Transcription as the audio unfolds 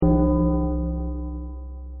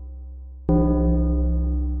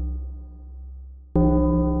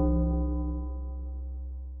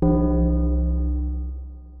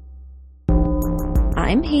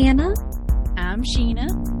I'm Hannah. I'm Sheena.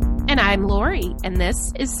 And I'm Lori, and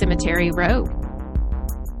this is Cemetery Row.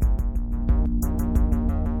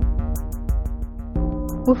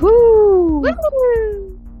 Woohoo!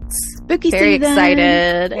 Woo! Spooky Very season.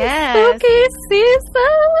 excited. Yes. Spooky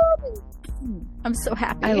season. I'm so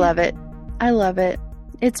happy. I love it.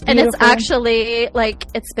 It's beautiful. And it's actually, like,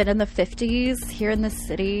 it's been in the 50s here in the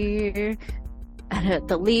city. And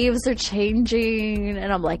the leaves are changing.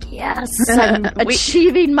 And I'm like, yes, I'm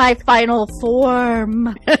achieving my final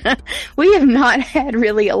form. We have not had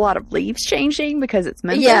really a lot of leaves changing because it's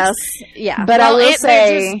Memphis. Yes. Yeah. But I will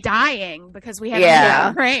say they're just dying because we haven't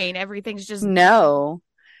had rain. Everything's just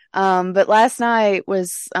but last night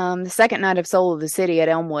was the second night of Soul of the City at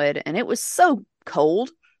Elmwood, and it was so cold,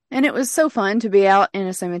 and it was so fun to be out in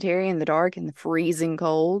a cemetery in the dark in the freezing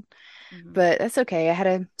cold. Mm-hmm. But that's okay. I had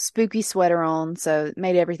a spooky sweater on, so it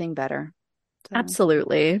made everything better. So.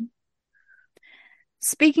 Absolutely.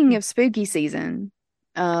 Speaking of spooky season,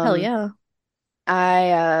 hell yeah,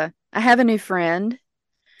 I have a new friend.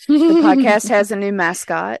 The podcast has a new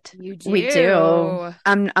mascot. You do. We do.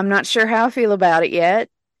 I'm not sure how I feel about it yet.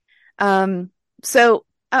 So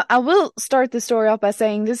I will start the story off by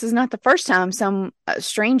saying this is not the first time some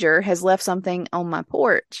stranger has left something on my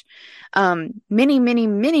porch. Many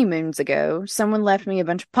moons ago, someone left me a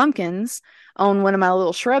bunch of pumpkins on one of my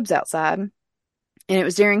little shrubs outside. And it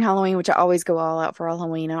was during Halloween, which I always go all out for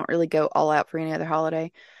Halloween. I don't really go all out for any other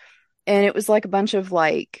holiday. And it was like a bunch of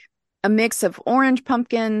like a mix of orange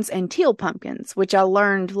pumpkins and teal pumpkins, which I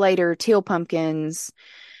learned later, teal pumpkins,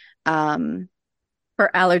 for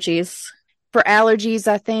allergies. For allergies,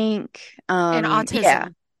 I think. And autism. Yeah.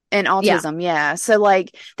 And autism, yeah. So,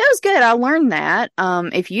 like, that was good. I learned that.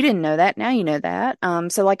 If you didn't know that, now you know that.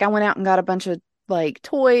 So, like, I went out and got a bunch of, like,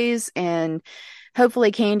 toys and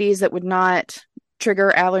hopefully candies that would not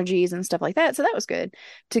trigger allergies and stuff like that. So, that was good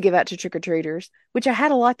to give out to trick-or-treaters, which I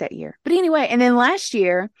had a lot that year. But anyway, and then last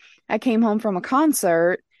year, I came home from a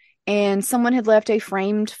concert and someone had left a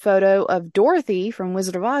framed photo of Dorothy from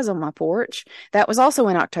Wizard of Oz on my porch. That was also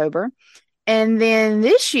in October. And then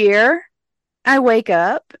this year, I wake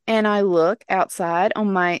up and I look outside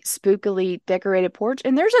on my spookily decorated porch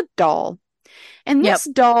and there's a doll. And this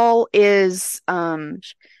doll is,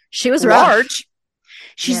 she was large. Rough.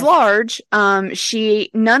 She's large.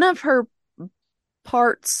 None of her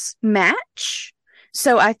parts match.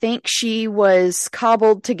 So I think she was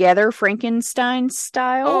cobbled together Frankenstein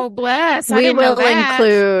style. Oh, bless. We'll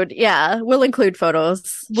include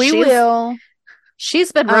photos. We will.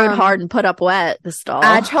 She's been rode hard and put up wet, this doll.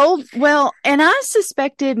 And I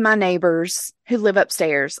suspected my neighbors who live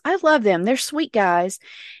upstairs. I love them. They're sweet guys.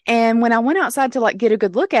 And when I went outside to like get a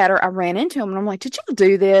good look at her, I ran into them and I'm like, did you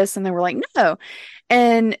do this? And they were like, no.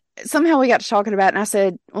 And somehow we got to talking about it and I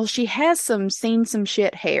said, well, she has seen some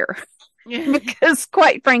shit hair. Because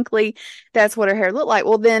quite frankly, that's what her hair looked like.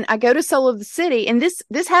 Well, then I go to Soul of the City and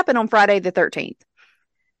this happened on Friday the 13th.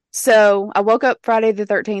 So I woke up Friday the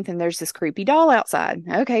 13th and there's this creepy doll outside.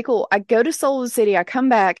 Okay, cool. I go to Soul of the City. I come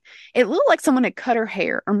back. It looked like someone had cut her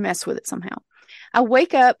hair or messed with it somehow. I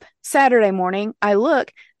wake up Saturday morning. I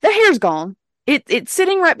look, the hair's gone. It's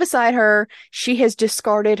sitting right beside her. She has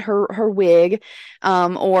discarded her wig,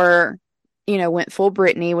 or, went full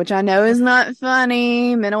Britney, which I know is not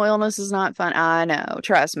funny. Mental illness is not fun. I know.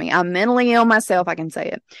 Trust me. I'm mentally ill myself. I can say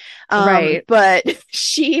it. Right. But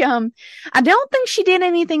she, I don't think she did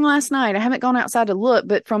anything last night. I haven't gone outside to look,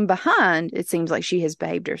 but from behind, it seems like she has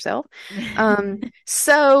behaved herself.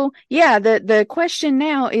 So yeah, the question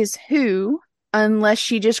now is who, unless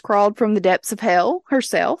she just crawled from the depths of hell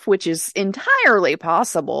herself, which is entirely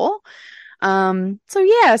possible. So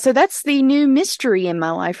that's the new mystery in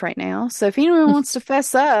my life right now. So if anyone wants to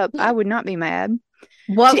fess up, I would not be mad.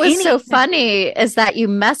 What was so funny is that you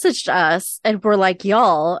messaged us and were like,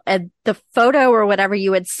 y'all, and the photo or whatever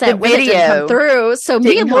you had sent the video didn't come through. So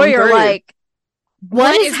me and Lori are like,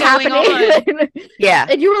 what is happening? Yeah.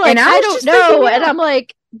 And you were like, I don't know. And I'm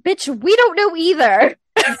like, bitch, we don't know either.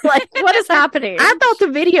 Like, what is happening? I thought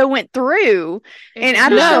the video went through, and I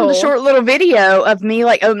just filmed a short little video of me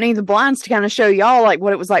like opening the blinds to kind of show y'all like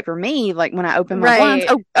what it was like for me, like when I opened my blinds.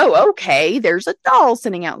 Oh, okay. There's a doll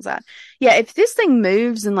sitting outside. Yeah, if this thing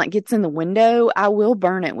moves and like gets in the window, I will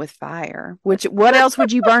burn it with fire. What else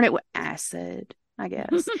would you burn it with? Acid, I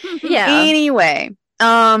guess. Yeah. Anyway.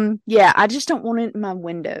 I just don't want it in my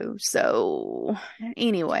window. So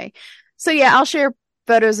anyway. So yeah, I'll share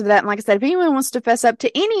photos of that. And like I said, if anyone wants to fess up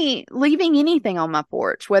to leaving anything on my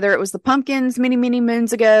porch, whether it was the pumpkins many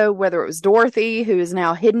moons ago, whether it was Dorothy, who is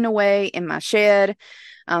now hidden away in my shed.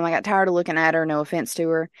 I got tired of looking at her, no offense to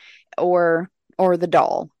her, or the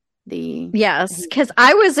doll. Yes, because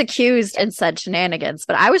I was accused and said shenanigans,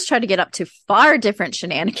 but I was trying to get up to far different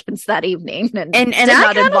shenanigans that evening, and did I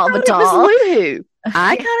not kind of involve thought a doll. it was Luhu.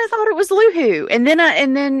 I kind of thought it was Luhu, and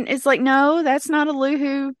then it's like, no, that's not a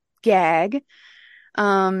Luhu gag.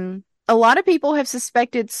 A lot of people have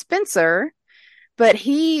suspected Spencer, but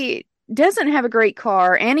he doesn't have a great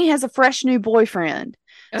car, and he has a fresh new boyfriend.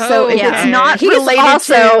 So if it's not related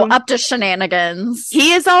also up to shenanigans.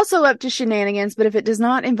 He is also up to shenanigans, but if it does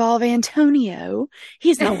not involve Antonio,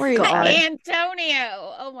 he's not worried about it.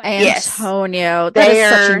 Antonio. Oh my Antonio. Yes. That is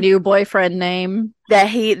such a new boifriend name.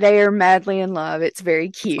 They are madly in love. It's very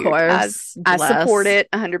cute. Of course. I support it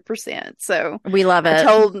 100%. So we love it.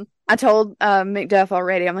 I told McDuff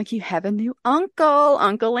already. I'm like, you have a new Uncle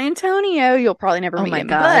Antonio. You'll probably never meet him,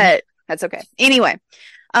 but that's okay. Anyway.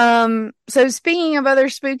 So speaking of other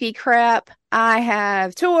spooky crap, I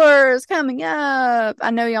have tours coming up.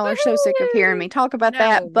 I know y'all are so sick of hearing me talk about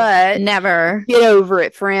that, but never get over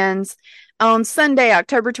it, friends. On Sunday,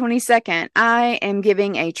 October 22nd, I am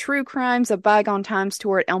giving a True Crimes of Bygone Times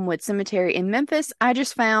tour at Elmwood Cemetery in Memphis. I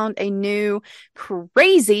just found a new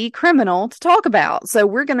crazy criminal to talk about. So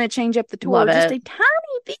we're going to change up the tour just a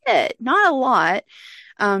tiny bit, not a lot,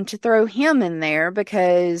 to throw him in there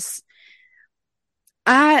because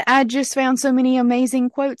I just found so many amazing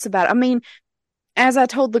quotes about it. I mean, as I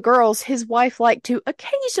told the girls, his wife liked to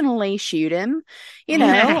occasionally shoot him,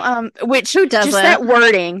 which who doesn't? Just that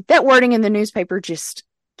wording in the newspaper just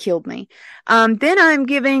killed me. Then I'm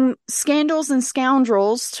giving Scandals and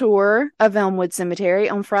Scoundrels tour of Elmwood Cemetery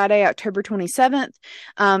on Friday, October 27th.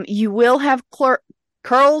 You will have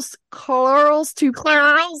pearls to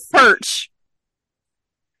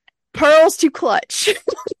clutch.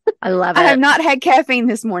 I love it. I have not had caffeine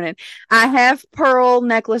this morning. I have pearl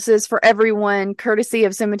necklaces for everyone, courtesy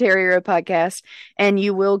of Cemetery Road Podcast, and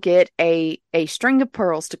you will get a string of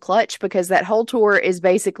pearls to clutch because that whole tour is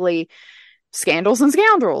basically Scandals and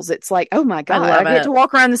Scoundrels. It's like, oh my God, I get to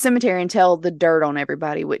walk around the cemetery and tell the dirt on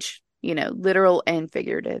everybody, which, literal and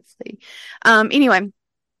figuratively. Anyway.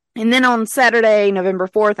 And then on Saturday, November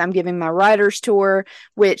 4th, I'm giving my writer's tour,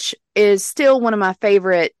 which is still one of my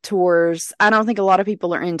favorite tours. I don't think a lot of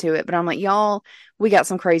people are into it, but I'm like, y'all, we got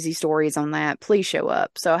some crazy stories on that. Please show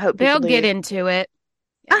up. So I hope they'll get into it.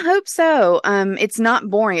 I hope so. It's not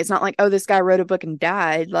boring. It's not like, oh, this guy wrote a book and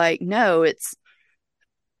died. Like, no, it's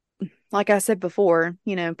like I said before,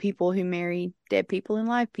 people who marry dead people and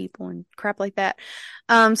live people and crap like that.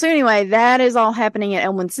 So anyway, that is all happening at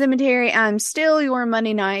Elmwood Cemetery. I'm still your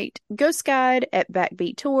Monday night ghost guide at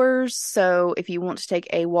Backbeat Tours. So if you want to take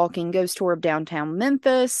a walking ghost tour of downtown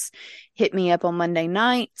Memphis, hit me up on Monday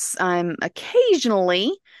nights. I'm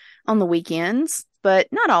occasionally on the weekends, but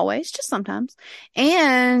not always, just sometimes.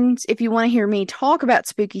 And if you want to hear me talk about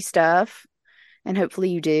spooky stuff, and hopefully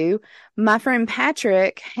you do, my friend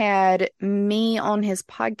Patrick had me on his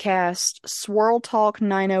podcast, Swirl Talk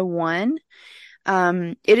 901.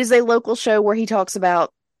 It is a local show where he talks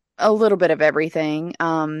about a little bit of everything.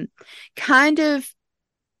 Kind of,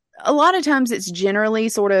 a lot of times it's generally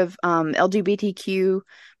sort of LGBTQ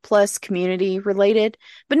plus community related,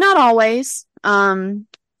 but not always.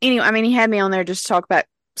 Anyway, he had me on there just to talk about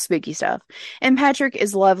spooky stuff. And Patrick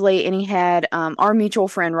is lovely, and he had our mutual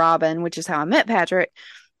friend Robin, which is how I met Patrick.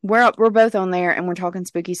 We're both on there, and we're talking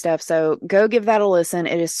spooky stuff. So go give that a listen.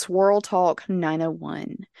 It is Swirl Talk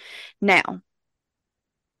 901. Now,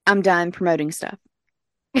 I'm done promoting stuff.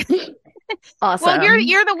 Awesome. Well,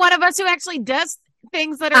 you're the one of us who actually does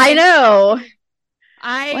things that are. I know.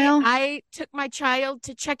 I took my child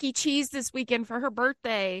to Chuck E. Cheese this weekend for her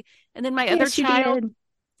birthday, and then my other child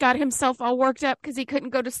got himself all worked up because he couldn't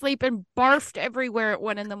go to sleep and barfed everywhere at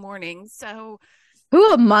 1 a.m. So,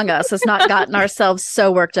 who among us has not gotten ourselves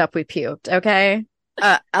so worked up we puked? Okay,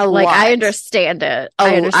 a lot. I understand it.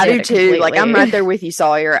 I do too. Completely. Like, I'm right there with you,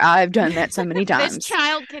 Sawyer. I've done that so many times. This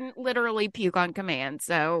child can literally puke on command.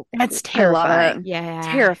 So that's terrifying. Yeah,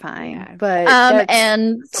 terrifying. Yeah. But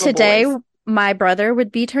and today my brother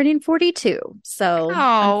would be turning 42. So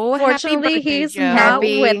unfortunately, he's not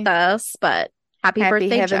with us, but. Happy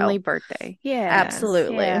birthday, heavenly Joe. Birthday. Yeah.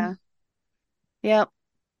 Absolutely. Yeah. Yep.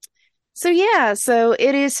 So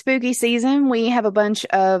it is spooky season. We have a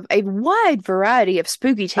wide variety of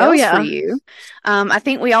spooky tales for you. I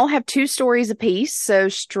think we all have 2 stories apiece, so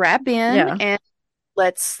strap in and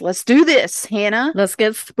let's do this, Hannah. Let's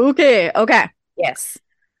get spooky. Okay. Yes.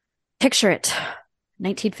 Picture it.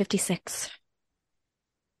 1956.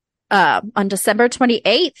 On December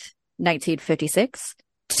 28th, 1956,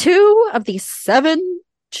 2 of the 7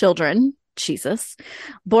 children,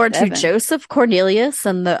 born to Joseph Cornelius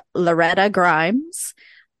and the Loretta Grimes,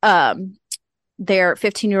 their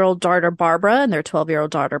 15-year-old daughter, Barbara, and their 12-year-old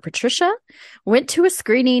daughter, Patricia, went to a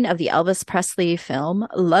screening of the Elvis Presley film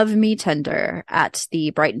Love Me Tender at the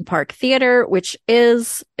Brighton Park Theater,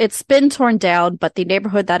 it's been torn down, but the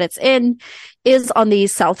neighborhood that it's in is on the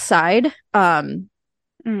south side, on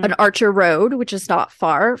Archer Road, which is not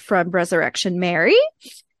far from Resurrection Mary.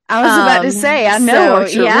 I was about to say, I know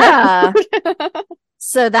Archer Road.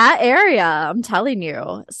 So that area, I'm telling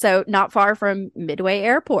you. So not far from Midway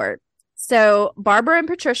Airport. So Barbara and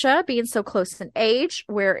Patricia, being so close in age,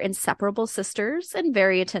 were inseparable sisters and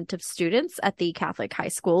very attentive students at the Catholic high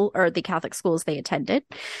school or the Catholic schools they attended.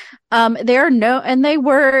 They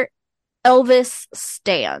were Elvis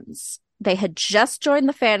stans. They had just joined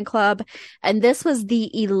the fan club, and this was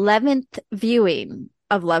the 11th viewing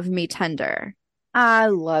of Love Me Tender. I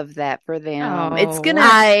love that for them. Oh, it's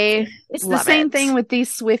the same thing with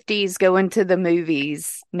these Swifties going to the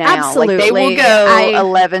movies now. Absolutely. Like they will go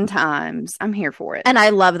 11 times. I'm here for it. And I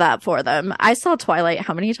love that for them. I saw Twilight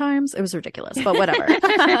how many times? It was ridiculous, but whatever.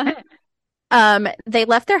 They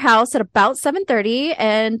left their house at about 7:30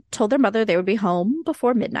 and told their mother they would be home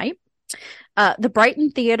before midnight. The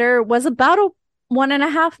Brighton Theater was about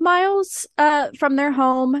 1.5 miles from their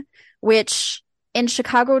home, which in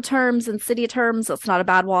Chicago terms and city terms, that's not a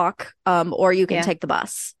bad walk. Or you can take the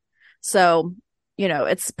bus. So,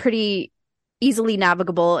 it's pretty easily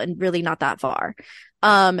navigable and really not that far.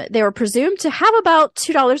 They were presumed to have about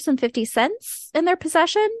 $2.50 in their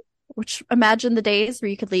possession, which imagine the days where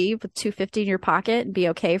you could leave with $2.50 in your pocket and be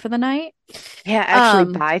okay for the night. Yeah,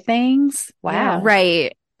 actually buy things. Wow. Yeah,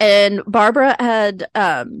 right. And Barbara had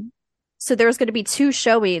so there was going to be 2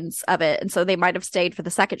 showings of it. And so they might have stayed for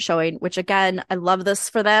the second showing, which again, I love this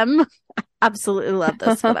for them. Absolutely love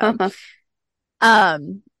this for them.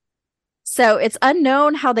 So it's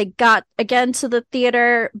unknown how they got again to the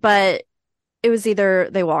theater, but it was either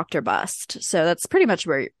they walked or bust. So that's pretty much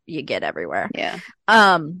where you get everywhere. Yeah.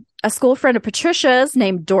 A school friend of Patricia's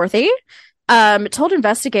named Dorothy told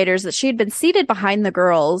investigators that she had been seated behind the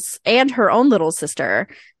girls and her own little sister.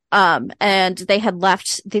 And they had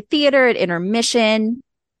left the theater at intermission,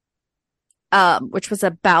 which was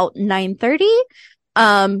about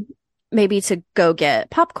 9:30, maybe to go get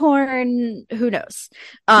popcorn. Who knows?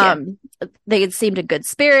 They had seemed in good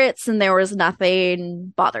spirits and there was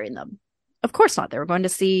nothing bothering them. Of course not. They were going to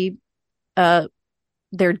see,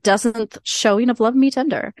 their dozenth showing of Love Me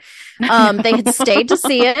Tender. They had stayed to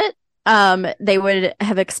see it. They would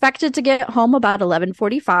have expected to get home about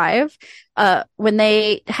 11:45. When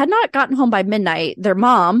they had not gotten home by midnight, their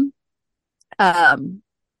mom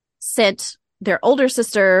sent their older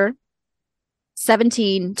sister,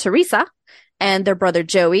 17, Teresa, and their brother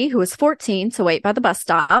Joey, who was 14, to wait by the bus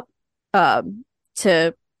stop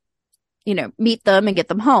to, meet them and get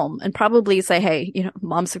them home and probably say, hey,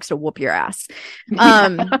 mom's going to whoop your ass.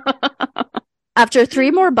 After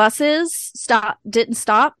 3 more buses didn't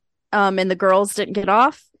stop, and the girls didn't get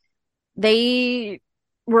off, they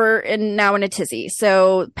were now in a tizzy.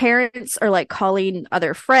 So parents are like calling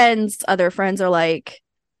other friends. Other friends are like,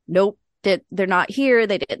 nope, they're not here.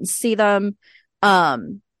 They didn't see them.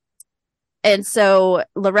 And so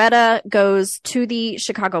Loretta goes to the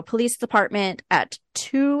Chicago Police Department at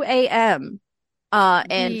 2 a.m.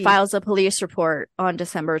 And files a police report on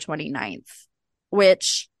December 29th,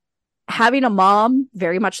 which, having a mom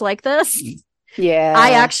very much like this, yeah,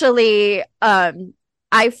 I actually,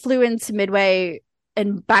 I flew into Midway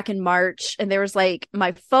and back in March, and there was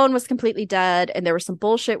my phone was completely dead and there was some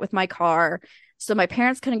bullshit with my car. So my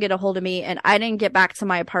parents couldn't get a hold of me and I didn't get back to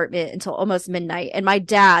my apartment until almost midnight. And my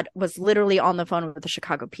dad was literally on the phone with the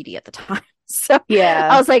Chicago PD at the time. So yeah,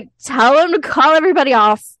 I was like, tell him to call everybody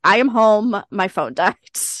off. I am home. My phone died.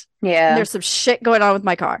 Yeah. And there's some shit going on with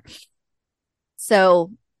my car.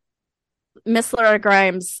 So Miss Loretta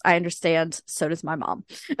Grimes, I understand. So does my mom.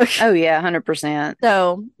 Oh, yeah, 100%.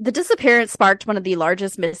 So the disappearance sparked one of the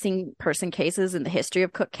largest missing person cases in the history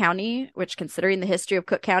of Cook County, which, considering the history of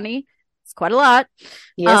Cook County, is quite a lot.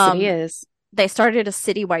 Yes, it is. They started a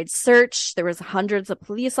citywide search. There was hundreds of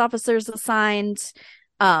police officers assigned.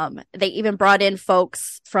 They even brought in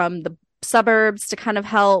folks from the suburbs to kind of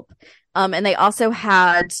help. And they also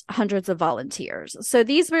had hundreds of volunteers. So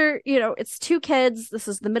these were, it's 2 kids. This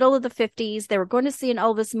is the middle of the 50s. They were going to see an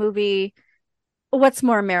Elvis movie. What's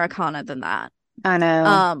more Americana than that? I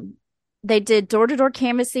know. They did door-to-door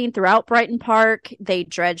canvassing throughout Brighton Park. They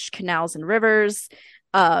dredged canals and rivers.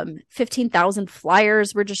 15,000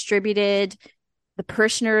 flyers were distributed. The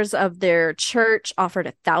parishioners of their church offered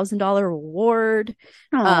a $1,000 reward.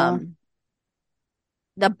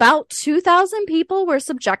 About 2,000 people were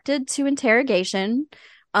subjected to interrogation,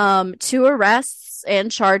 Two arrests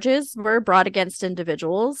and charges were brought against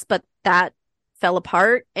individuals, but that fell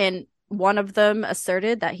apart, and one of them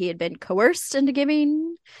asserted that he had been coerced into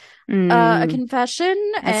giving a confession.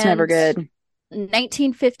 That's never good.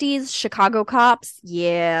 1950s Chicago cops,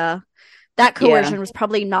 that coercion was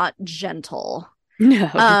probably not gentle.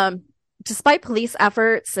 No. Despite police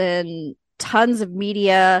efforts and tons of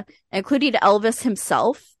media, including Elvis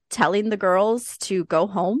himself, telling the girls to go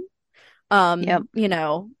home, you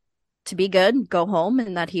know, to be good, go home,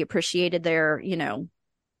 and that he appreciated their, you know,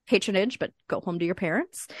 patronage, but go home to your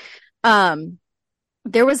parents.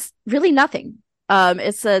 There was really nothing.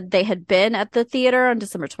 It said they had been at the theater on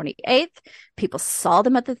December 28th. People saw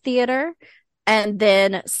them at the theater. And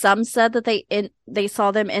then some said that they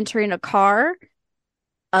saw them entering a car.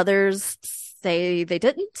 Others say they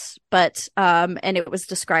didn't. But, and it was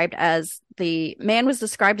described as, the man was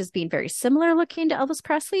described as being very similar looking to Elvis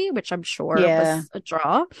Presley, which I'm sure was a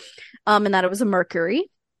draw. And that it was a Mercury.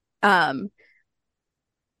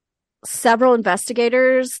 Several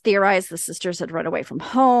investigators theorized the sisters had run away from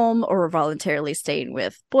home or were voluntarily staying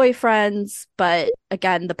with boyfriends. But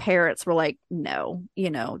again, the parents were like, no, you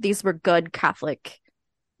know, these were good Catholic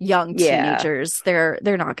young teenagers. They're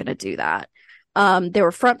not going to do that. They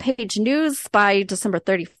were front page news by December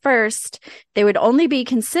 31st. They would only be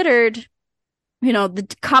considered, you know, the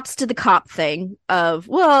cops to the cop thing of,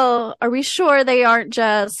 well, are we sure they aren't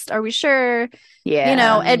just, are we sure? Yeah. You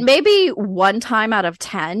know, and maybe one time out of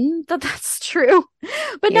 10 that's true.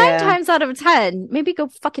 But 9 times out of 10, maybe go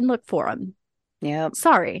fucking look for them. Yeah.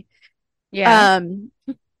 Sorry. Yeah.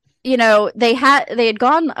 You know, they had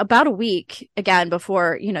gone about a week again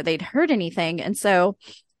before, you know, they'd heard anything. And so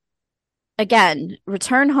again,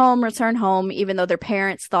 return home, even though their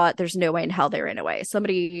parents thought there's no way in hell they ran away.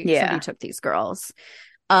 Somebody took these girls.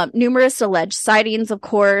 Numerous alleged sightings, of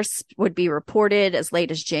course, would be reported as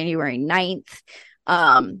late as January 9th.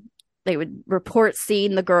 They would report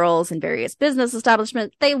seeing the girls in various business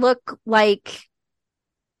establishments. They look like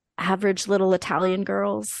average little Italian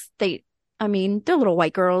girls. They're little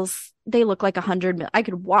white girls. They look like 100. I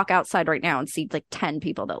could walk outside right now and see like 10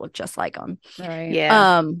 people that look just like them. Right.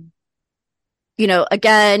 Yeah. You know,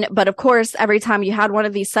 again, but of course, every time you had one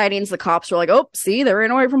of these sightings, the cops were like, oh, see, they ran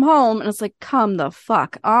away from home. And it's like, come the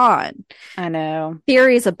fuck on. I know.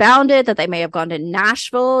 Theories abounded that they may have gone to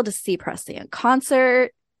Nashville to see Presley in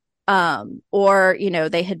concert. Or, you know,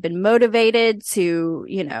 they had been motivated to,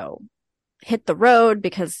 you know, hit the road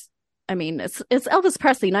because, I mean, it's Elvis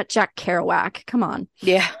Presley, not Jack Kerouac. Come on.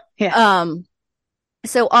 Yeah. Yeah.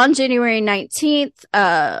 So on January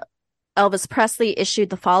 19th, Elvis Presley issued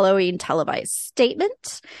the following televised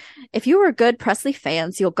statement. If you are good Presley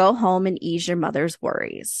fans, you'll go home and ease your mother's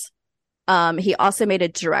worries. He also made a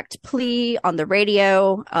direct plea on the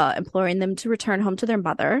radio, imploring them to return home to their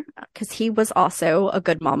mother, because he was also a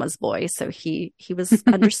good mama's boy, so he was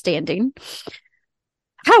understanding.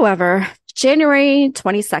 However, January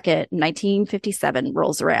 22nd, 1957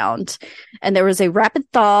 rolls around, and there was a rapid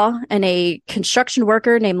thaw, and a construction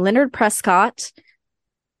worker named Leonard Prescott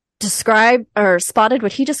spotted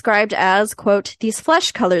what he described as, quote, these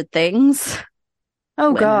flesh-colored things. Oh,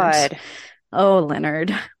 Leonard. God. Oh,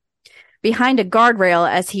 Leonard. Behind a guardrail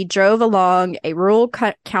as he drove along a rural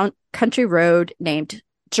country road named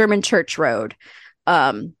German Church Road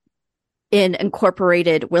in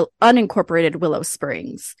unincorporated Willow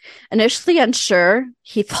Springs. Initially unsure,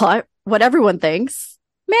 he thought what everyone thinks,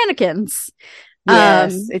 mannequins.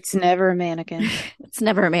 Yes, it's never a mannequin. It's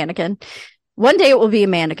never a mannequin. One day it will be a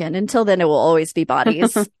mannequin. Until then, it will always be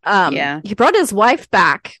bodies. He brought his wife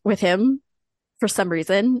back with him for some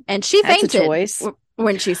reason, and she fainted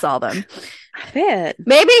when she saw them. I bet.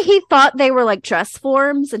 Maybe he thought they were like dress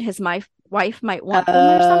forms, and his wife might want them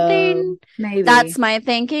or something. Maybe. That's my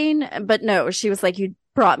thinking. But no, she was like, you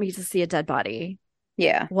brought me to see a dead body.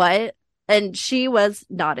 Yeah. What? And she was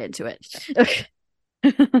not into it.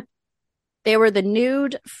 They were the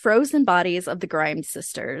nude, frozen bodies of the Grimes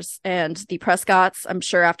sisters. And the Prescotts, I'm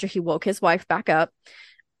sure after he woke his wife back up,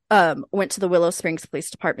 went to the Willow Springs Police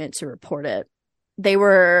Department to report it. They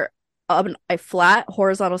were on a flat,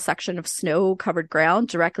 horizontal section of snow-covered ground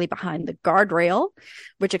directly behind the guardrail,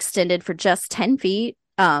 which extended for just 10 feet.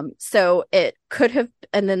 So it could have...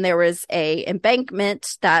 And then there was a embankment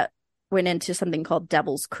that went into something called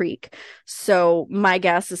Devil's Creek. So my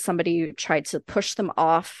guess is somebody tried to push them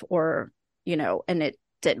off, or... you know, and it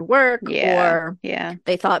didn't work, or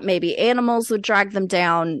they thought maybe animals would drag them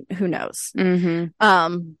down. Who knows?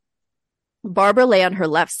 Mm-hmm. Barbara lay on her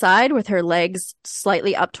left side with her legs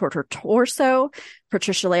slightly up toward her torso.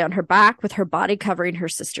 Patricia lay on her back with her body covering her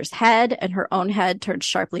sister's head and her own head turned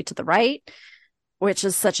sharply to the right. which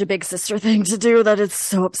is such a big sister thing to do that it's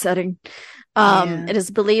so upsetting. It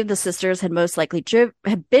is believed the sisters had most likely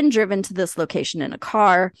had been driven to this location in a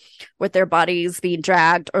car, with their bodies being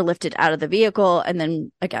dragged or lifted out of the vehicle and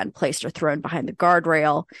then again placed or thrown behind the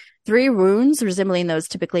guardrail. 3 wounds resembling those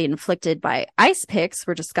typically inflicted by ice picks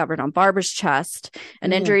were discovered on Barbara's chest,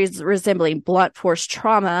 and injuries resembling blunt force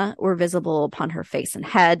trauma were visible upon her face and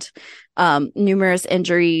head. Numerous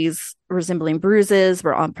injuries resembling bruises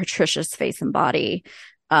were on Patricia's face and body.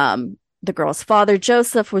 The girl's father,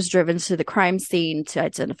 Joseph, was driven to the crime scene to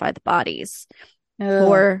identify the bodies.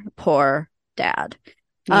 Poor dad.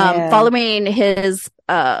 Following his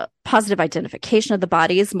positive identification of the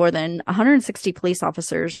bodies, more than 160 police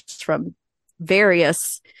officers from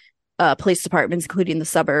various police departments, including the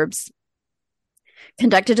suburbs,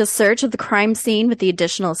 conducted a search of the crime scene with the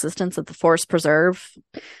additional assistance of the Forest Preserve.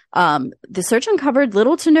 The search uncovered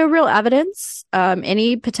little to no real evidence.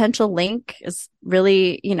 Any potential link is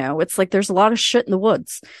really, it's like there's a lot of shit in the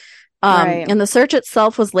woods. And the search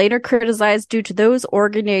itself was later criticized due to those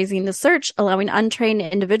organizing the search allowing untrained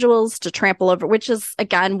individuals to trample over, which is,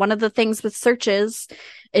 again, one of the things with searches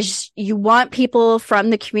is you want people from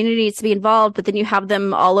the community to be involved, but then you have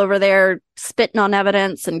them all over there spitting on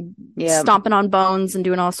evidence and stomping on bones and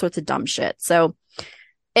doing all sorts of dumb shit. So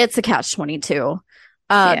it's a catch-22.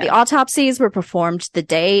 The autopsies were performed the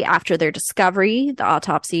day after their discovery. The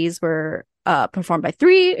autopsies were performed by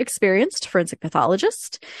 3 experienced forensic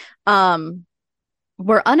pathologists,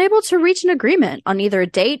 were unable to reach an agreement on either a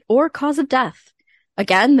date or cause of death.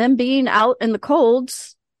 Again, them being out in the cold,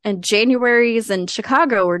 and Januaries in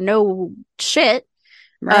Chicago were no shit.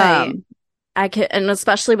 Right. And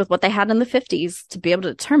especially with what they had in the 50s to be able to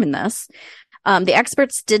determine this. The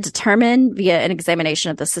experts did determine via an examination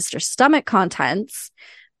of the sister's stomach contents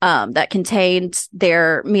that contained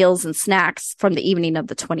their meals and snacks from the evening of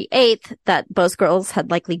the 28th that both girls had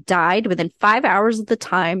likely died within 5 hours of the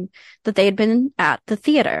time that they had been at the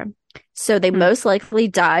theater. So they most likely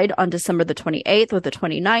died on December the 28th or the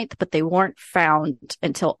 29th, but they weren't found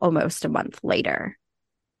until almost a month later.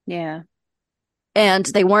 Yeah. And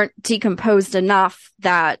they weren't decomposed enough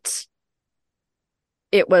that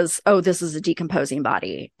it was, this is a decomposing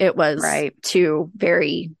body. It was 2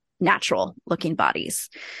 very natural looking bodies.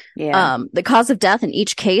 The cause of death in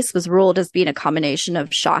each case was ruled as being a combination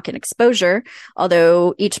of shock and exposure,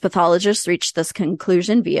 although each pathologist reached this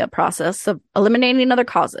conclusion via a process of eliminating other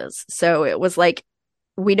causes. So it was like,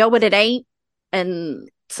 we know what it ain't, and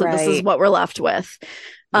so this is what we're left with.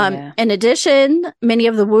 In addition, many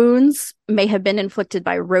of the wounds may have been inflicted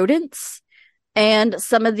by rodents, and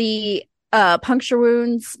some of the puncture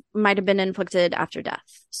wounds might have been inflicted after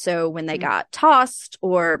death. So when they got tossed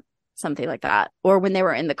or something like that, or when they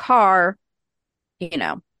were in the car,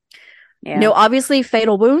 No obviously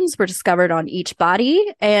fatal wounds were discovered on each body,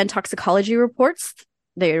 and toxicology reports,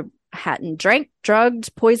 they hadn't drank,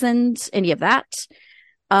 drugged, poisoned, any of that.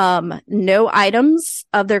 No items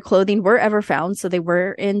of their clothing were ever found, so they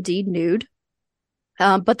were indeed nude.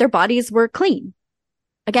 But their bodies were clean.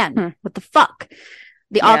 Again, what the fuck?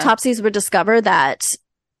 The autopsies would discover that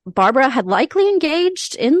Barbara had likely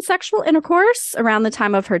engaged in sexual intercourse around the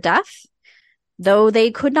time of her death, though they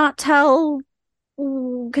could not tell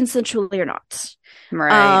consensually or not.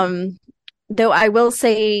 Right. Though I will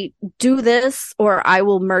say, do this or I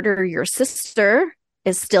will murder your sister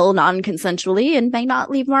is still non-consensually and may not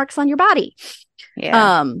leave marks on your body.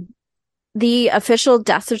 The official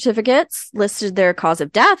death certificates listed their cause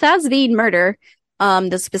of death as being murder.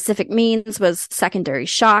 The specific means was secondary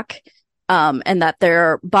shock, and that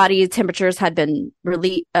their body temperatures had been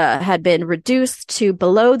reduced to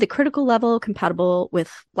below the critical level compatible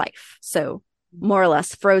with life. So more or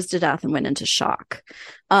less froze to death and went into shock.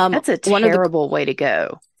 That's a terrible way to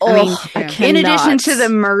go. I mean, in addition to the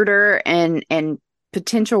murder and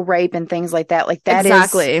potential rape and things like that, that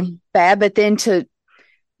is bad. But then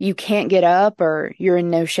you can't get up, or you're in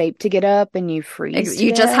no shape to get up, and you freeze.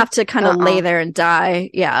 You just have to kind of lay there and die.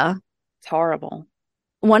 Yeah. It's horrible.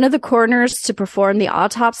 One of the coroners to perform the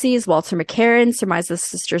autopsies, Walter McCarran, surmised the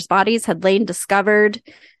sisters' bodies had lain discovered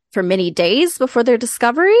for many days before their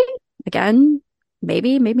discovery. Again,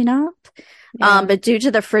 maybe not. But due to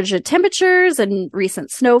the frigid temperatures and recent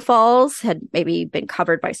snowfalls, had maybe been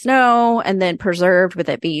covered by snow and then preserved with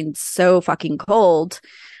it being so fucking cold.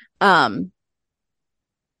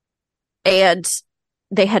 And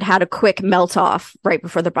they had a quick melt off right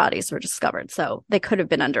before the bodies were discovered. So they could have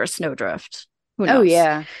been under a snowdrift. Who knows? Oh,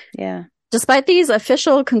 yeah. Yeah. Despite these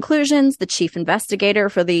official conclusions, the chief investigator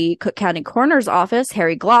for the Cook County Coroner's Office,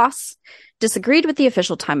 Harry Gloss, disagreed with the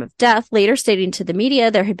official time of death, later stating to the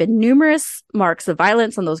media there had been numerous marks of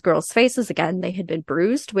violence on those girls' faces. Again, they had been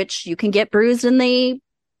bruised, which you can get bruised in the,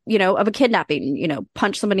 of a kidnapping,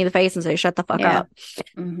 punch somebody in the face and say, shut the fuck up.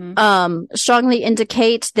 Mm-hmm. Strongly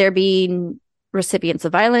indicate there being recipients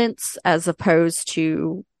of violence as opposed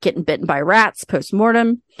to getting bitten by rats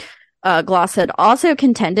post-mortem. Gloss had also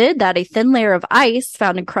contended that a thin layer of ice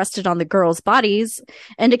found encrusted on the girls' bodies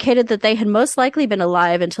indicated that they had most likely been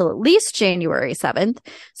alive until at least January 7th,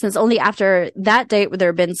 since only after that date would there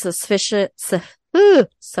have been sufficient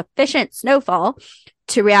snowfall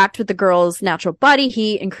to react with the girls' natural body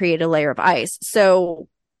heat and create a layer of ice. So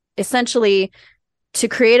essentially, to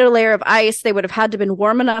create a layer of ice, they would have had to have been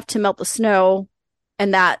warm enough to melt the snow,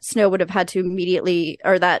 and that snow would have had to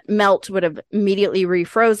that melt would have immediately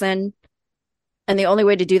refrozen. And the only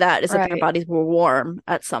way to do that is if their bodies were warm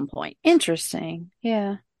at some point. Interesting.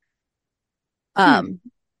 Yeah.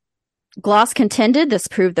 Gloss contended this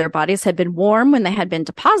proved their bodies had been warm when they had been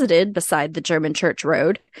deposited beside the German church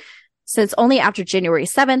road, since only after January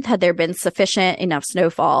 7th had there been sufficient enough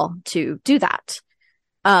snowfall to do that.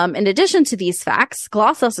 In addition to these facts,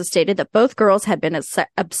 Gloss also stated that both girls had been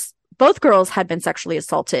sexually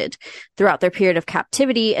assaulted throughout their period of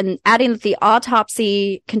captivity, and adding that the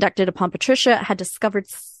autopsy conducted upon Patricia had discovered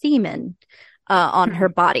semen on her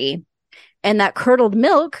body, and that curdled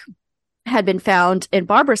milk had been found in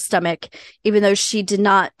Barbara's stomach, even though she did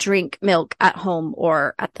not drink milk at home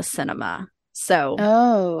or at the cinema. So,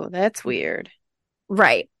 oh, that's weird.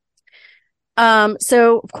 Right.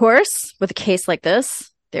 So, of course, with a case like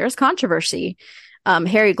this, there's controversy.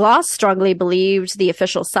 Harry Gloss strongly believed the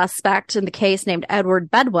official suspect in the case, named Edward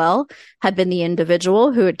Bedwell, had been the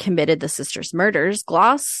individual who had committed the sisters' murders.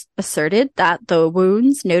 Gloss asserted that the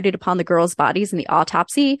wounds noted upon the girls' bodies in the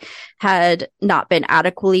autopsy had not been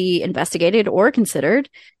adequately investigated or considered.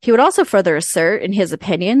 He would also further assert, in his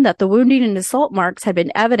opinion, that the wounding and assault marks had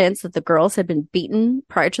been evidence that the girls had been beaten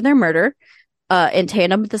prior to their murder, in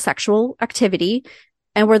tandem with the sexual activity,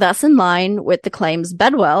 and were thus in line with the claims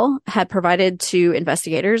Bedwell had provided to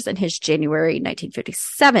investigators in his January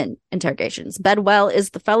 1957 interrogations. Bedwell is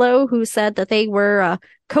the fellow who said that they were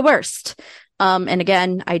coerced. And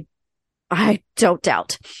again, I don't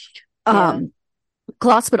doubt.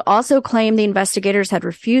 Gloss would also claim the investigators had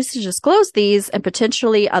refused to disclose these and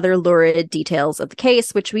potentially other lurid details of the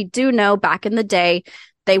case, which we do know back in the day,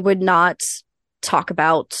 they would not talk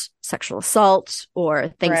about sexual assault or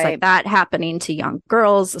things like that happening to young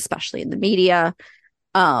girls, especially in the media.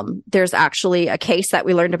 There's actually a case that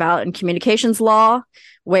we learned about in communications law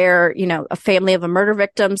where, a family of a murder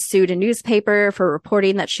victim sued a newspaper for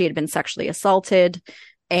reporting that she had been sexually assaulted.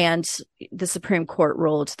 And the Supreme Court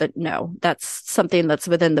ruled that no, that's something that's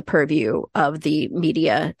within the purview of the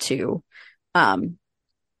media to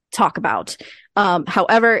talk about.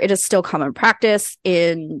 However, it is still common practice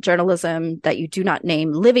in journalism that you do not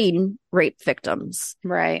name living rape victims.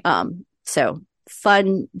 Right. So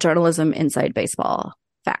fun journalism inside baseball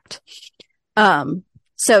fact.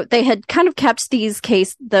 So they had kind of kept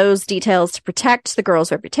those details to protect the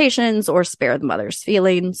girls' reputations or spare the mother's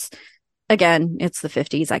feelings. Again, it's the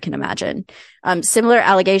 50s, I can imagine. Similar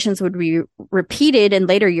allegations would be repeated in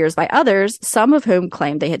later years by others, some of whom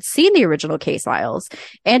claimed they had seen the original case files,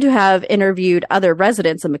 and who have interviewed other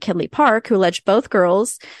residents of McKinley Park who alleged both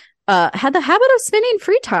girls had the habit of spending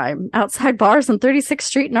free time outside bars on 36th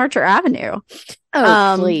Street and Archer Avenue.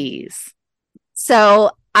 Oh, please.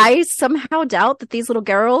 So I somehow doubt that these little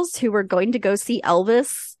girls who were going to go see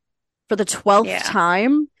Elvis for the 12th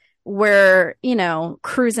time were,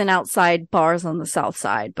 cruising outside bars on the South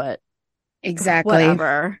Side, but exactly.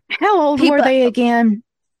 Whatever. How old were they again?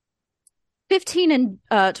 15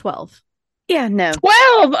 and 12. Yeah, no. 12!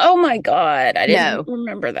 Oh my God. I didn't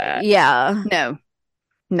remember that. Yeah. No.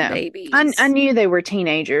 Babies. I knew they were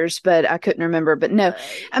teenagers, but I couldn't remember. But no.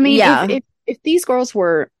 I mean, if these girls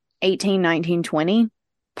were 18, 19, 20,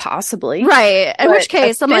 possibly. Right. In which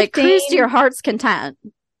case, I'm 15, like, cruise to your heart's content.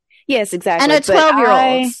 Yes, exactly. And a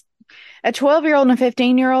 12-year-old. A 12-year-old and a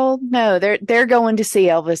 15-year-old? No, they're going to see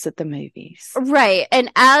Elvis at the movies. Right.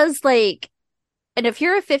 And and if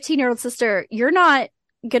you're a 15-year-old sister, you're not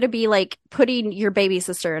going to be putting your baby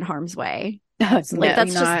sister in harm's way. That's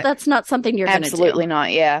not something you're going to do. Absolutely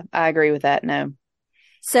not. Yeah, I agree with that. No.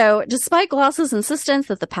 So despite Gloss's insistence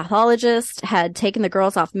that the pathologist had taken the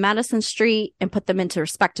girls off Madison Street and put them into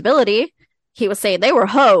respectability, he was saying they were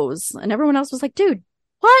hoes. And everyone else was like, dude,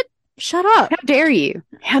 what? Shut up. How dare you?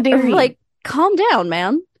 How dare you? Calm down,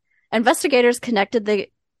 man. Investigators connected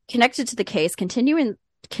to the case, continuing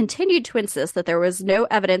continued to insist that there was no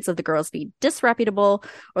evidence of the girls being disreputable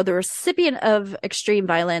or the recipient of extreme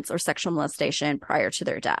violence or sexual molestation prior to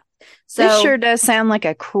their death. So this sure does sound like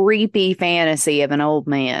a creepy fantasy of an old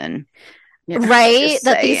man. Right?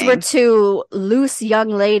 That these were two loose young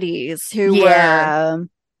ladies who were...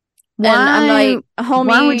 Why, I'm like, homie...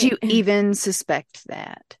 Why would you even suspect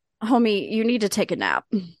that? Homie, you need to take a nap.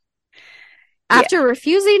 After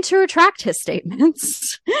refusing to retract his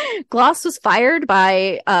statements, Gloss was fired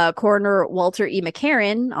by coroner Walter E.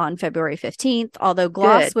 McCarran on February 15th, although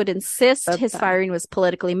Gloss would insist his firing was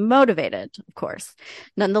politically motivated, of course.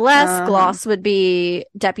 Nonetheless, Gloss would be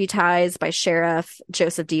deputized by Sheriff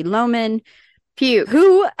Joseph D. Lohman,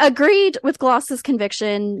 who agreed with Gloss's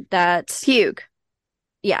conviction that...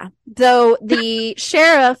 Yeah, though the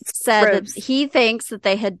sheriff said that he thinks that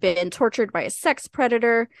they had been tortured by a sex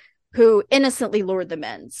predator who innocently lured them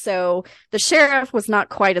in. So the sheriff was not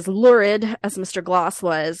quite as lurid as Mr. Gloss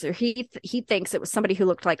was, or he thinks it was somebody who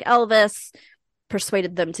looked like Elvis,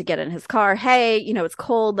 persuaded them to get in his car. Hey, it's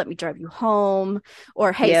cold, let me drive you home.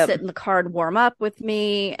 Or, hey, sit in the car and warm up with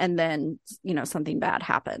me. And then, something bad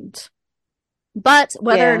happened. But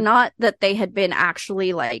whether or not that they had been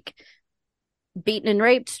actually like beaten and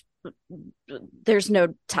raped, there's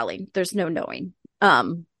no telling. There's no knowing.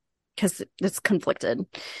 Because it's conflicted.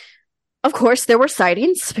 Of course, there were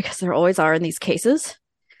sightings, because there always are in these cases.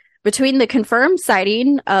 Between the confirmed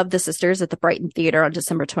sighting of the sisters at the Brighton Theater on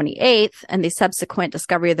December 28th and the subsequent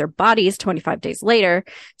discovery of their bodies 25 days later,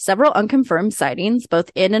 several unconfirmed sightings,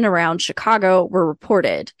 both in and around Chicago, were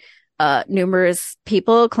reported. Numerous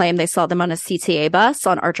people claim they saw them on a CTA bus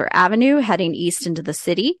on Archer Avenue heading east into the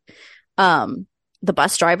city. The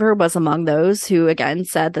bus driver was among those who, again,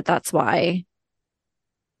 said that that's why,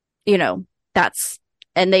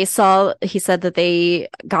 and he said that they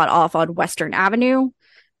got off on Western Avenue.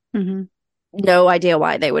 Mm-hmm. No idea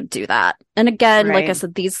why they would do that. And again, like I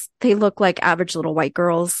said, they look like average little white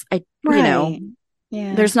girls.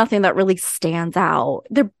 There's nothing that really stands out.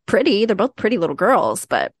 They're pretty. They're both pretty little girls,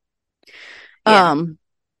 but a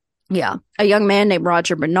young man named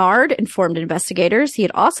Roger Bernard informed investigators he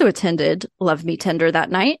had also attended Love Me Tender that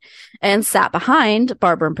night and sat behind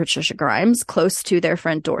Barbara and Patricia Grimes, close to their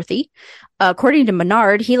friend Dorothy. According to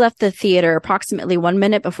Bernard, he left the theater approximately 1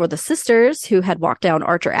 minute before the sisters, who had walked down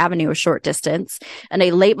Archer Avenue a short distance, and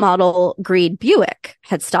a late model green Buick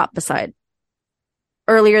had stopped beside.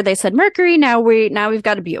 Earlier, they said Mercury. Now we've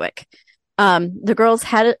got a Buick. The girls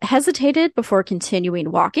had hesitated before continuing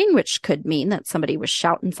walking, which could mean that somebody was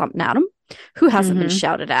shouting something at them. Who hasn't been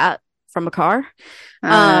shouted at from a car?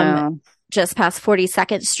 Just past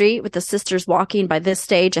 42nd Street, with the sisters walking by this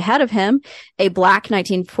stage ahead of him, a black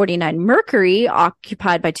 1949 Mercury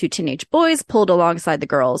occupied by two teenage boys pulled alongside the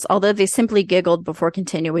girls, although they simply giggled before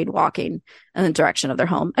continuing walking in the direction of their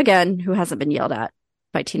home. Again, who hasn't been yelled at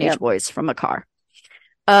by teenage boys from a car?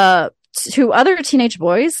 Two other teenage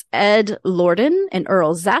boys, Ed Lorden and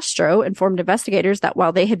Earl Zastro, informed investigators that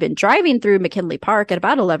while they had been driving through McKinley Park at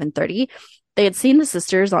about 11:30, they had seen the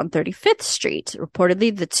sisters on 35th Street.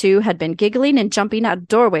 Reportedly, the two had been giggling and jumping out of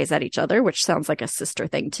doorways at each other, which sounds like a sister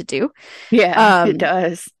thing to do. Yeah, it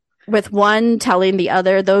does. With one telling the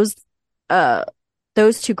other, those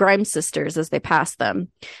two Grimes sisters, as they passed them.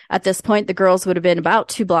 At this point, the girls would have been about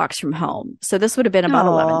 2 blocks from home. So this would have been about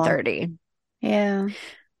 11:30. Yeah.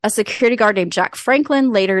 A security guard named Jack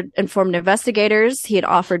Franklin later informed investigators he had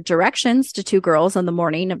offered directions to 2 girls on the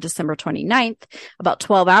morning of December 29th, about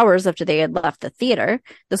 12 hours after they had left the theater.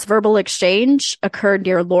 This verbal exchange occurred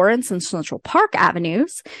near Lawrence and Central Park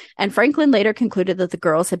Avenues, and Franklin later concluded that the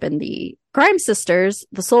girls had been the Grimes sisters.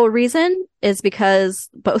 The sole reason is because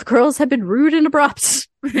both girls had been rude and abrupt.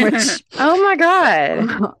 Which, oh my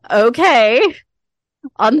God. Okay.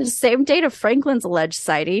 On the same date of Franklin's alleged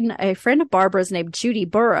sighting, a friend of Barbara's named Judy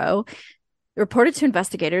Burrow reported to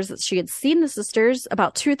investigators that she had seen the sisters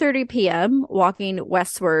about 2:30 p.m. walking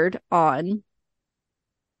westward on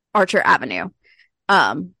Archer Avenue.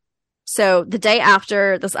 So the day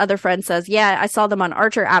after, this other friend says, yeah, I saw them on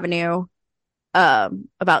Archer Avenue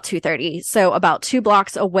about 2:30. So about 2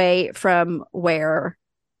 blocks away from where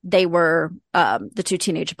they were, the 2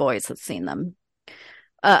 teenage boys had seen them.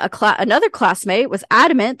 Another classmate was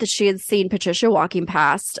adamant that she had seen Patricia walking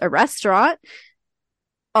past a restaurant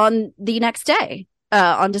on the next day,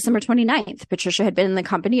 on December 29th. Patricia had been in the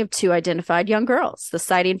company of 2 identified young girls. The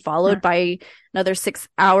sighting followed by another 6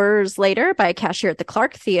 hours later by a cashier at the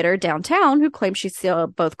Clark Theater downtown who claimed she saw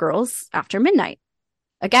both girls after midnight.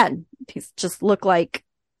 Again, these just look like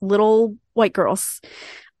little white girls.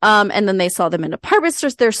 And then they saw them in apartments.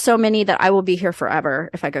 There's so many that I will be here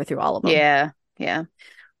forever if I go through all of them. Yeah. Yeah.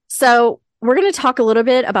 So we're going to talk a little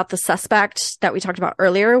bit about the suspect that we talked about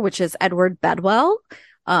earlier, which is Edward Bedwell,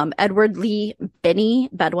 Edward Lee Benny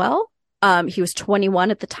Bedwell. He was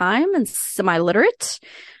 21 at the time and semi-literate,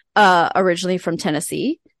 originally from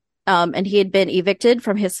Tennessee. And he had been evicted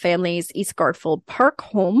from his family's East Garfield Park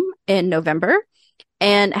home in November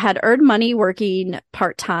and had earned money working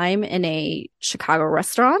part-time in a Chicago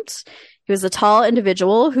restaurant. He was a tall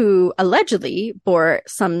individual who allegedly bore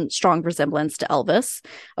some strong resemblance to Elvis.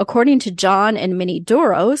 According to John and Minnie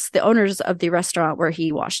Doros, the owners of the restaurant where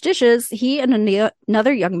he washed dishes, he and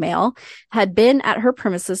another young male had been at her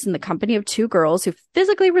premises in the company of two girls who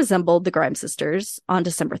physically resembled the Grimes sisters on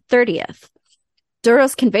December 30th.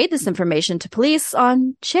 Doros conveyed this information to police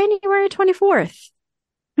on January 24th.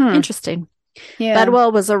 Interesting. Yeah.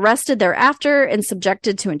 Bedwell was arrested thereafter and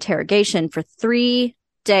subjected to interrogation for 3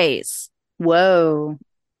 days. Whoa.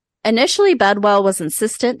 Initially, Bedwell was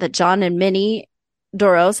insistent that John and Minnie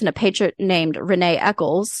Doros and a patron named Renee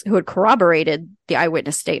Eccles, who had corroborated the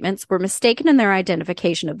eyewitness statements, were mistaken in their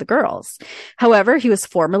identification of the girls. However, he was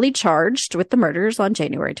formally charged with the murders on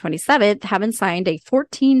January 27th, having signed a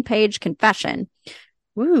 14-page confession.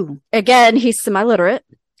 Woo. Again, he's semi-literate,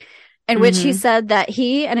 in which he said that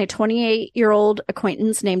he and a 28-year-old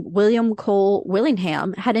acquaintance named William Cole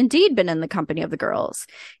Willingham had indeed been in the company of the girls.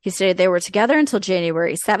 He stated they were together until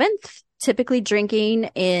January 7th, typically drinking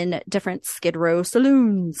in different Skid Row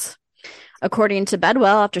saloons. According to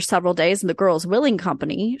Bedwell, after several days in the girls' Willing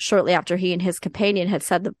company, shortly after he and his companion had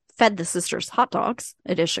fed the sisters hot dogs,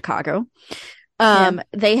 it is Chicago,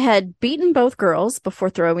 they had beaten both girls before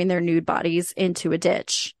throwing their nude bodies into a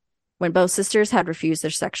ditch, when both sisters had refused their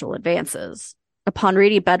sexual advances. Upon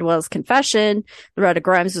reading Bedwell's confession, Loretta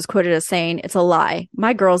Grimes was quoted as saying, "It's a lie.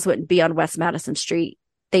 My girls wouldn't be on West Madison Street.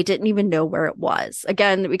 They didn't even know where it was."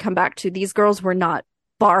 Again, we come back to these girls were not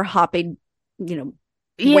bar hopping,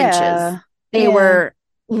 wenches. They were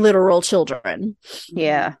literal children.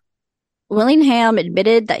 Yeah. Willingham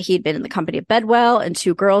admitted that he'd been in the company of Bedwell and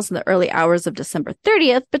two girls in the early hours of December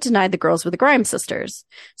 30th, but denied the girls were the Grimes sisters.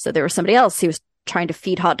 So there was somebody else he was trying to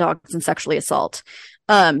feed hot dogs and sexually assault.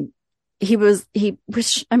 It's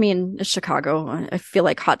Chicago. I feel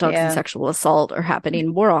like hot dogs and sexual assault are happening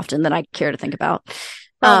more often than I care to think about.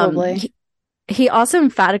 Probably. He also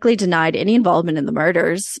emphatically denied any involvement in the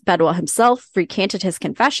murders. Bedwell himself recanted his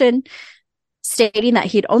confession, stating that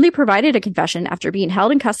he'd only provided a confession after being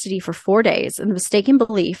held in custody for 4 days in the mistaken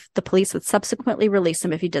belief the police would subsequently release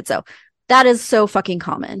him if he did so. That is so fucking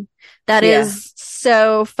common. That is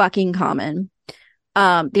so fucking common.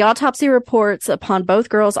 The autopsy reports upon both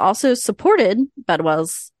girls also supported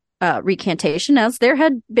Bedwell's recantation, as there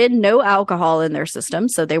had been no alcohol in their system,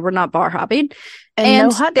 so they were not bar hopping. And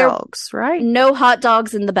no hot dogs, right? No hot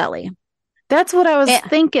dogs in the belly. That's what I was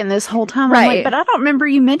thinking this whole time. I'm like, but I don't remember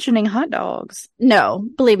you mentioning hot dogs. No,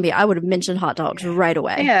 believe me, I would have mentioned hot dogs right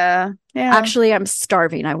away. Yeah. Actually, I'm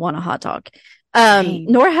starving. I want a hot dog.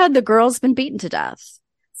 Nor had the girls been beaten to death.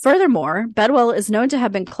 Furthermore, Bedwell is known to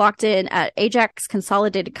have been clocked in at Ajax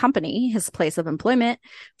Consolidated Company, his place of employment,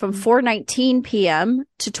 from 4:19 p.m.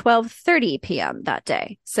 to 12:30 p.m. that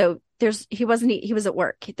day. So he was at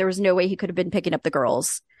work. There was no way he could have been picking up the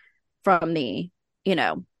girls from the,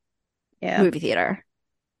 movie theater.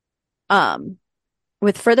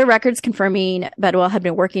 With further records confirming Bedwell had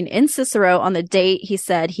been working in Cicero on the date he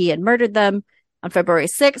said he had murdered them. On February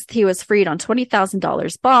 6th, he was freed on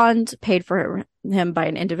 $20,000 bond paid for him by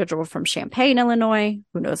an individual from Champaign, Illinois.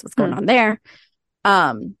 Who knows what's going on there?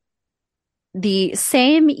 The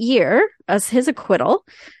same year as his acquittal,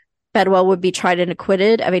 Bedwell would be tried and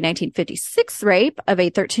acquitted of a 1956 rape of a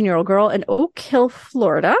 13-year-old girl in Oak Hill,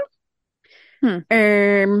 Florida. But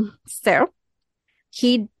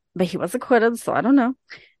he was acquitted, so I don't know.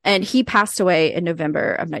 And he passed away in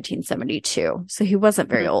November of 1972. So he wasn't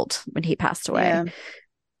very old when he passed away.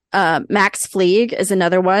 Yeah. Max Fleeg is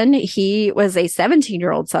another one. He was a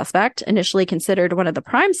 17-year-old suspect, initially considered one of the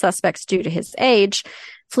prime suspects due to his age.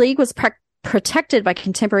 Fleeg was protected by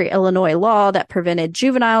contemporary Illinois law that prevented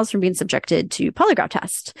juveniles from being subjected to polygraph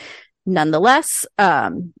tests. Nonetheless,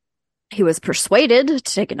 he was persuaded to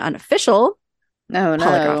take an unofficial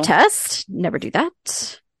polygraph test. Never do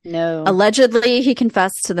that. No. Allegedly, he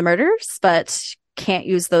confessed to the murders, but can't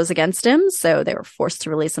use those against him, so they were forced to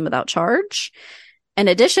release him without charge. In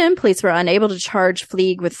addition, police were unable to charge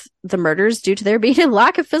Fleeg with the murders due to there being a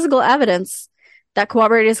lack of physical evidence that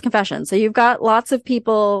corroborated his confession. So you've got lots of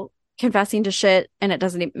people confessing to shit, and it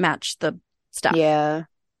doesn't even match the stuff. Yeah.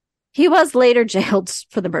 He was later jailed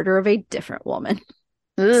for the murder of a different woman.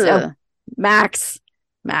 Ugh. So, Max.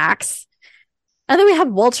 And then we have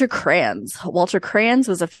Walter Kranz. Walter Kranz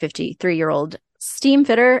was a 53-year-old steam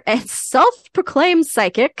fitter, and self-proclaimed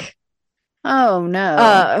psychic. Oh,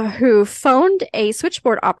 no. Who phoned a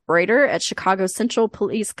switchboard operator at Chicago Central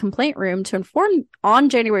Police Complaint Room to inform on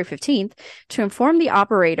January 15th to inform the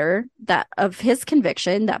operator that of his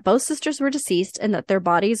conviction that both sisters were deceased and that their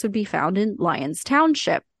bodies would be found in Lyons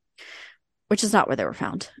Township, which is not where they were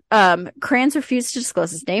found. Kranz refused to disclose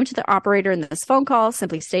his name to the operator in this phone call,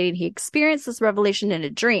 simply stating he experienced this revelation in a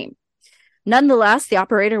dream. Nonetheless, the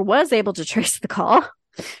operator was able to trace the call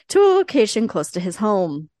to a location close to his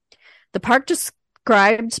home. The park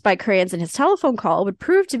described by Kranz in his telephone call would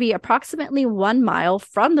prove to be approximately 1 mile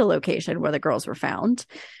from the location where the girls were found.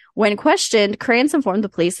 When questioned, Kranz informed the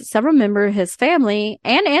police that several members of his family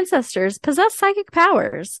and ancestors possessed psychic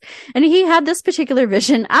powers, and he had this particular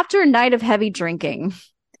vision after a night of heavy drinking.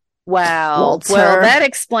 Wow. Walter. Well, that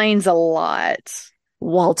explains a lot.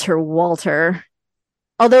 Walter.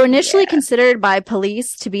 Although initially considered by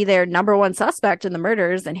police to be their number one suspect in the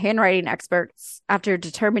murders and handwriting experts, after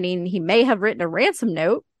determining he may have written a ransom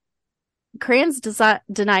note, Kranz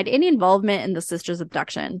denied any involvement in the sisters'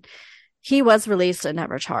 abduction. He was released and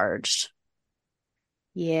never charged.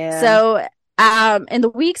 Yeah. So, in the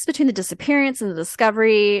weeks between the disappearance and the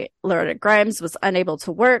discovery, Loretta Grimes was unable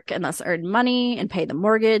to work and thus earn money and pay the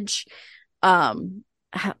mortgage.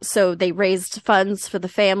 So they raised funds for the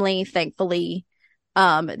family, thankfully.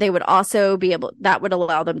 They would also be able, that would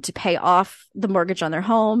allow them to pay off the mortgage on their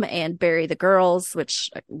home and bury the girls,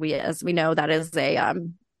 which as we know, that is a,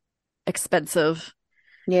 expensive.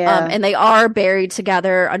 Yeah. And they are buried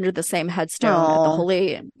together under the same headstone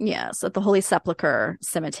Aww. at the Holy Sepulchre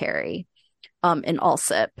Cemetery, in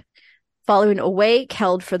Alsip. Following a wake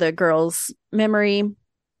held for the girls' memory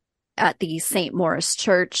at the St. Maurice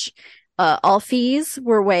Church, all fees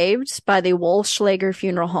were waived by the Wolfschlager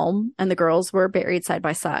Funeral Home, and the girls were buried side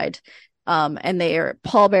by side. And their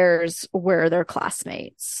pallbearers were their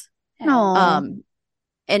classmates.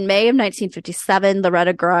 In May of 1957,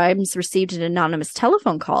 Loretta Grimes received an anonymous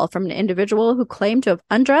telephone call from an individual who claimed to have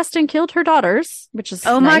undressed and killed her daughters, which is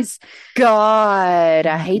nice. My God.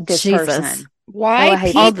 I hate this person.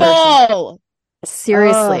 Why people?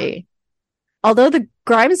 Seriously. Although the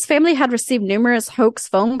Grimes family had received numerous hoax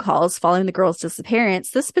phone calls following the girls'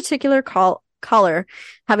 disappearance, this particular caller,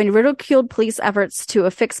 having ridiculed police efforts to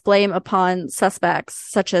affix blame upon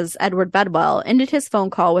suspects such as Edward Bedwell, ended his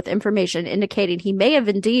phone call with information indicating he may have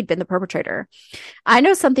indeed been the perpetrator. I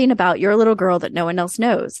know something about your little girl that no one else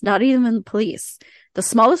knows, not even the police. The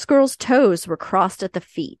smallest girl's toes were crossed at the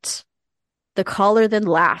feet. The caller then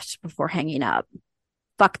laughed before hanging up.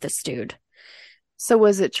 Fuck this dude. So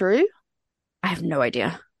was it true? I have no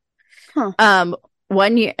idea. Huh.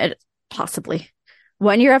 1 year, possibly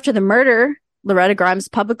 1 year after the murder, Loretta Grimes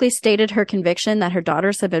publicly stated her conviction that her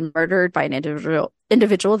daughters had been murdered by an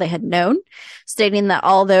individual they had known, stating that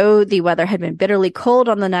although the weather had been bitterly cold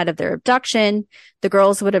on the night of their abduction, the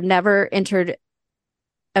girls would have never entered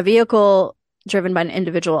a vehicle driven by an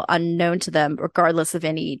individual unknown to them, regardless of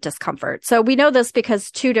any discomfort. So we know this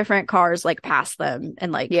because 2 different cars passed them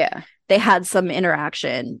and they had some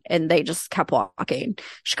interaction and they just kept walking.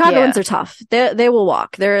 Chicagoans are tough. They will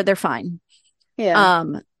walk. They're fine. Yeah.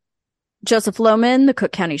 Joseph Lohman, the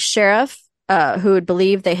Cook County sheriff, who had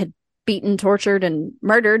believed they had beaten, tortured, and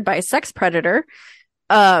murdered by a sex predator,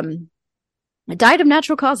 died of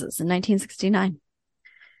natural causes in 1969.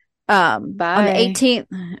 On the 18th,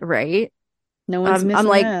 right? No one's missing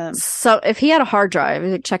that. So if he had a hard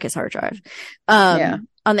drive, check his hard drive.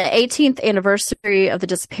 On the 18th anniversary of the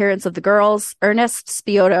disappearance of the girls, Ernest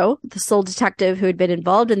Spiotto, the sole detective who had been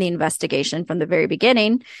involved in the investigation from the very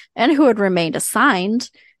beginning and who had remained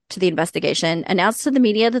assigned to the investigation, announced to the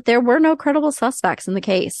media that there were no credible suspects in the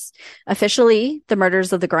case. Officially, the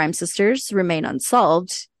murders of the Grimes sisters remain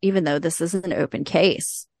unsolved, even though this is an open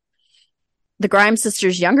case. The Grimes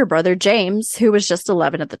sisters' younger brother, James, who was just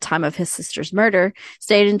 11 at the time of his sister's murder,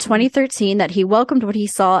 stated in 2013 that he welcomed what he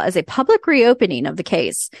saw as a public reopening of the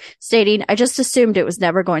case, stating, "I just assumed it was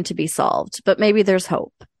never going to be solved, but maybe there's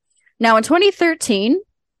hope." Now, in 2013,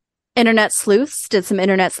 internet sleuths did some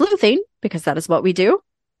internet sleuthing, because that is what we do.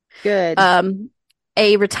 Good.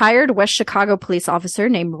 A retired West Chicago police officer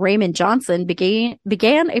named Raymond Johnson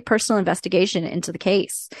began a personal investigation into the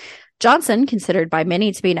case. Johnson, considered by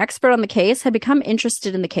many to be an expert on the case, had become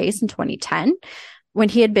interested in the case in 2010 when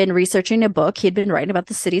he had been researching a book he had been writing about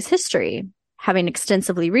the city's history. Having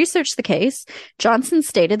extensively researched the case, Johnson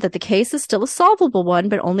stated that the case is still a solvable one,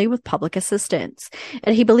 but only with public assistance.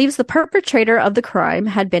 And he believes the perpetrator of the crime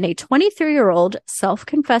had been a 23-year-old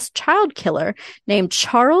self-confessed child killer named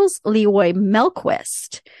Charles Leroy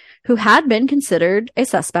Melquist, who had been considered a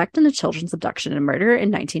suspect in the children's abduction and murder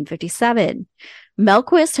in 1957.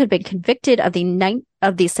 Melquist had been convicted of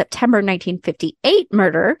the September 1958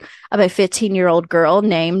 murder of a 15-year-old girl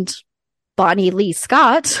named Bonnie Lee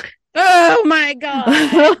Scott. Oh my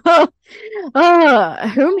God.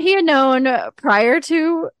 Whom he had known prior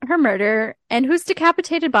to her murder and whose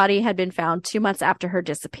decapitated body had been found 2 months after her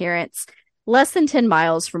disappearance, less than 10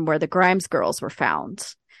 miles from where the Grimes girls were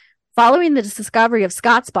found. Following the discovery of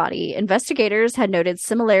Scott's body, investigators had noted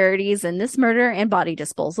similarities in this murder and body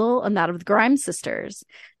disposal and that of the Grimes sisters.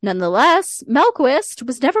 Nonetheless, Melquist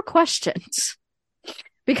was never questioned.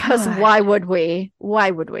 Because why would we? Why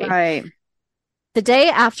would we? Right. The day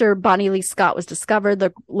after Bonnie Lee Scott was discovered,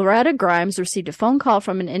 the Loretta Grimes received a phone call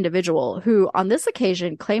from an individual who, on this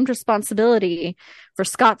occasion, claimed responsibility for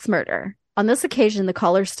Scott's murder. On this occasion, the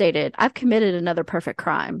caller stated, "I've committed another perfect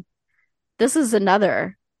crime. This is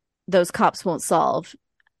another those cops won't solve.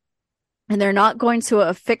 And they're not going to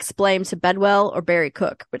affix blame to Bedwell or Barry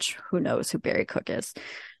Cook," which who knows who Barry Cook is.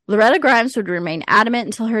 Loretta Grimes would remain adamant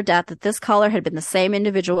until her death that this caller had been the same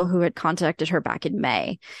individual who had contacted her back in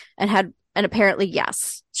May and apparently,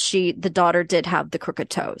 yes, the daughter did have the crooked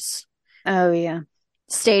toes. Oh, yeah.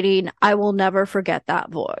 Stating, "I will never forget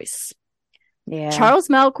that voice." Yeah. Charles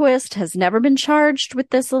Melquist has never been charged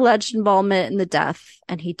with this alleged involvement in the death,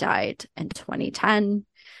 and he died in 2010.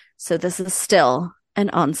 So this is still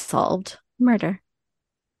an unsolved murder.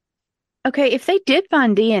 Okay, if they did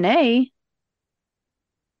find DNA,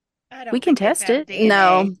 we can test it. DNA.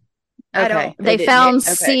 No. Okay. They found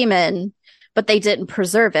semen, but they didn't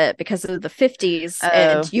preserve it because of the 50s,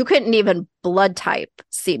 and you couldn't even blood type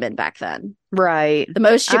semen back then. Right. The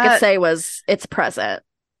most you could say was it's present.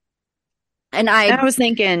 And I was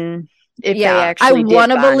thinking if they actually I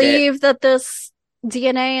want to believe that this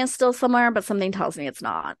DNA is still somewhere, but something tells me it's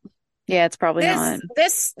not. Yeah, it's probably not.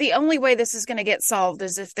 The only way this is going to get solved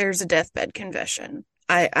is if there's a deathbed confession.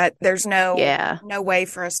 There's no way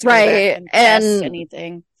for us to go back and test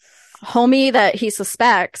anything. Homie that he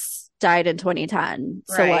suspects died in 2010.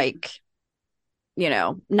 Right.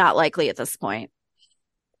 So not likely at this point.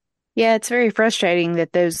 Yeah, it's very frustrating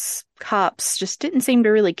that those cops just didn't seem to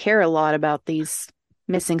really care a lot about these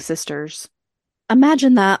missing sisters.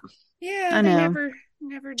 Imagine that. Yeah, I know.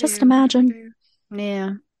 Never Just do. imagine.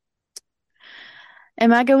 Yeah.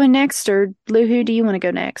 Am I going next, or Luhu, do you want to go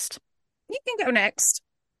next? You can go next.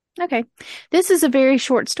 Okay. This is a very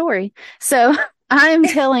short story. So I am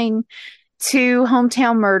telling 2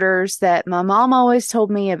 hometown murders that my mom always told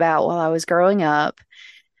me about while I was growing up.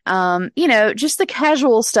 Just the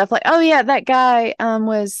casual stuff like, oh yeah, that guy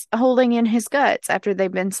was holding in his guts after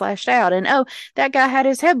they've been slashed out, and oh, that guy had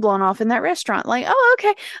his head blown off in that restaurant. Like, oh,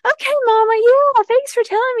 okay, mama, yeah, thanks for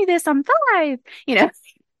telling me this. I'm 5.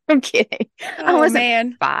 I'm kidding. I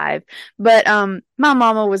wasn't 5, but my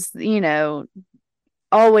mama was,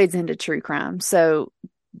 always into true crime. So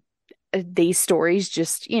these stories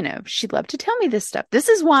just, she loved to tell me this stuff. This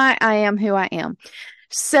is why I am who I am.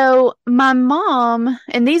 So my mom,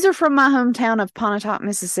 and these are from my hometown of Pontotoc,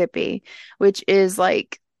 Mississippi, which is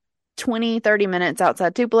like 20-30 minutes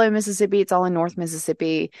outside Tupelo, Mississippi. It's all in North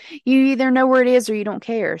Mississippi. You either know where it is or you don't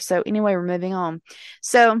care. So anyway, we're moving on.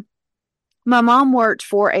 So my mom worked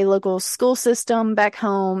for a local school system back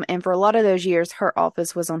home, and for a lot of those years, her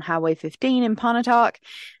office was on Highway 15 in Pontotoc,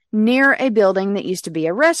 near a building that used to be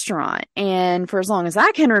a restaurant. And for as long as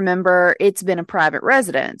I can remember, it's been a private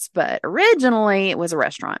residence, but originally it was a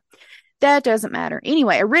restaurant. That doesn't matter.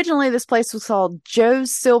 Anyway, originally this place was called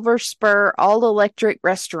Joe's Silver Spur All-Electric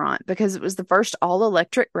Restaurant because it was the first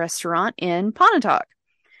all-electric restaurant in Pontotoc.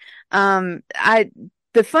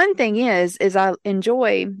 The fun thing is I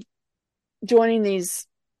enjoy joining these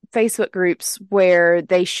Facebook groups where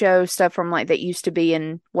they show stuff from like that used to be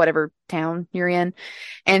in whatever town you're in.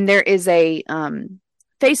 And there is a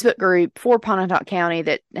Facebook group for Pontotoc County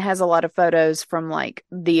that has a lot of photos from like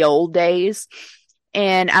the old days.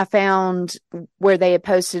 And I found where they had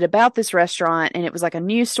posted about this restaurant, and it was like a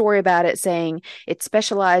news story about it saying it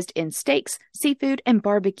specialized in steaks, seafood, and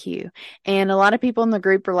barbecue. And a lot of people in the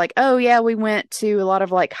group were like, oh yeah, we went to a lot of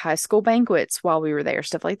like high school banquets while we were there,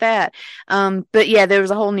 stuff like that. But yeah, there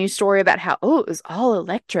was a whole news story about how, it was all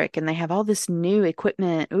electric and they have all this new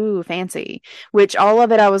equipment. Ooh, fancy. Which all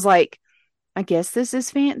of it, I was like, I guess this is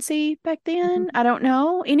fancy back then. I don't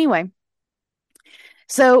know. Anyway.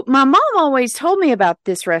 So my mom always told me about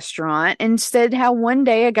this restaurant and said how one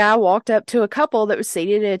day a guy walked up to a couple that was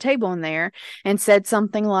seated at a table in there and said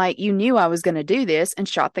something like, you knew I was going to do this, and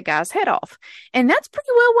shot the guy's head off. And that's pretty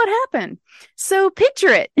well what happened. So picture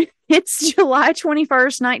it. It's July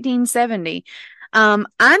 21st, 1970. I'm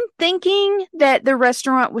thinking that the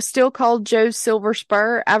restaurant was still called Joe's Silver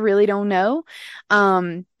Spur. I really don't know.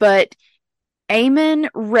 But Eamon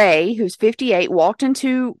Ray, who's 58, walked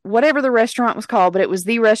into whatever the restaurant was called, but it was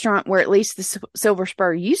the restaurant where at least the Silver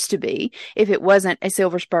Spur used to be, if it wasn't a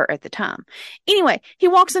Silver Spur at the time. Anyway, he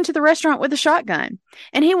walks into the restaurant with a shotgun,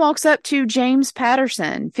 and he walks up to James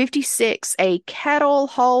Patterson, 56, a cattle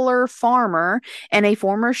hauler farmer and a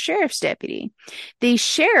former sheriff's deputy. The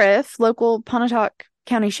sheriff, local Pontotoc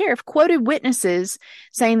County Sheriff, quoted witnesses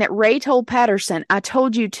saying that Ray told Patterson, "I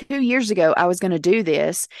told you 2 years ago I was going to do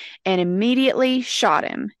this," and immediately shot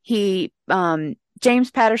him.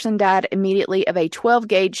 James Patterson died immediately of a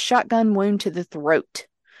 12-gauge shotgun wound to the throat.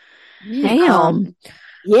 Damn.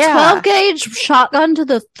 Yeah. 12-gauge shotgun to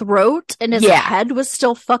the throat, and his head was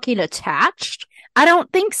still fucking attached? I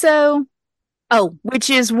don't think so. Oh. Which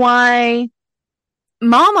is why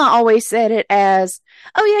Mama always said it as,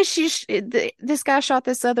 "Oh yeah, this guy shot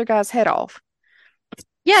this other guy's head off."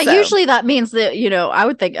 Yeah, usually that means that, I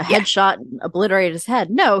would think a headshot obliterated his head.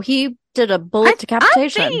 No, he did a bullet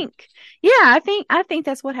decapitation. I think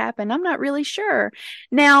that's what happened. I'm not really sure.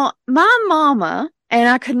 Now, my mama, and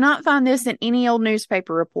I could not find this in any old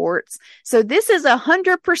newspaper reports, so this is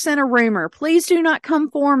 100% a rumor. Please do not come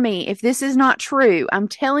for me if this is not true. I'm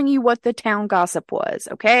telling you what the town gossip was,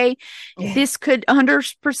 okay? Yeah. This could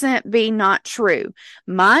 100% be not true.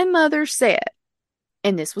 My mother said,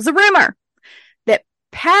 and this was a rumor, that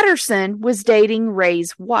Patterson was dating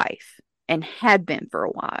Ray's wife and had been for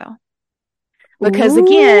a while. Because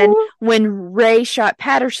again, when Ray shot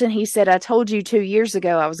Patterson, he said, "I told you 2 years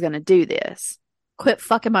ago I was going to do this. Quit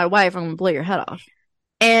fucking my wife, I'm going to blow your head off."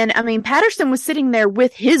 And I mean, Patterson was sitting there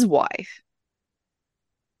with his wife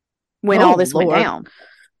when all this went down.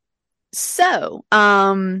 So,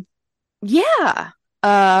 Mr.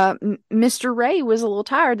 Ray was a little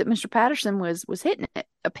tired that Mr. Patterson was hitting it,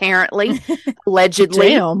 apparently, allegedly.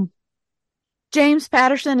 Damn. James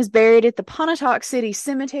Patterson is buried at the Pontotoc City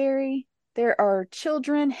Cemetery. There are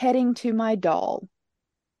children heading to my doll.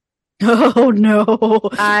 Oh, no.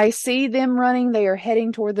 I see them running. They are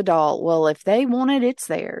heading toward the doll. Well, if they want it, it's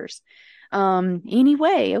theirs.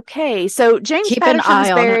 Anyway, okay. So James Patterson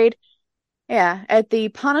is buried at the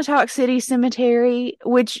Pontotoc City Cemetery,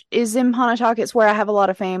 which is in Pontotoc. It's where I have a lot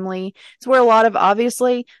of family. It's where a lot of,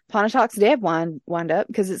 obviously, Pontotoc's dead wind up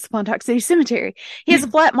because it's the Pontotoc City Cemetery. He has a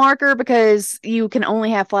flat marker because you can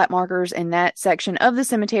only have flat markers in that section of the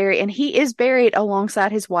cemetery, and he is buried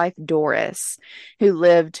alongside his wife, Doris, who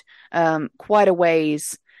lived quite a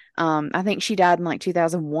ways. I think she died in like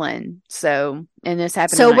 2001. So, and this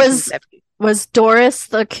happened in 1970. Was Doris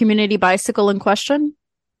the community bicycle in question?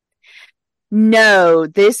 No,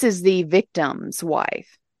 this is the victim's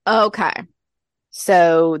wife. Okay.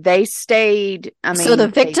 So they stayed. So the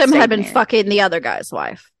victim had been fucking the other guy's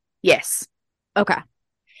wife. Yes. Okay.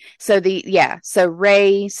 So so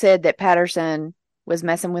Ray said that Patterson was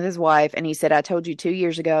messing with his wife, and he said, "I told you 2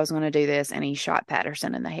 years ago I was going to do this," and he shot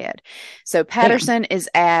Patterson in the head. So Patterson is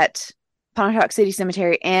at Pontotoc City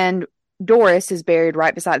Cemetery, and Doris is buried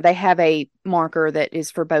right beside. They have a marker that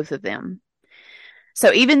is for both of them.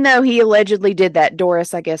 So even though he allegedly did that,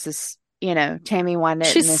 Doris, I guess, is, Tammy Wynette.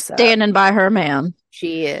 She's standing by her man.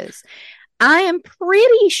 She is. I am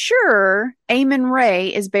pretty sure Eamon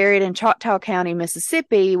Ray is buried in Choctaw County,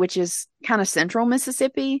 Mississippi, which is kind of central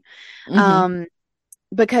Mississippi,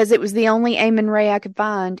 because it was the only Eamon Ray I could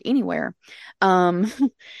find anywhere.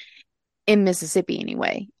 In Mississippi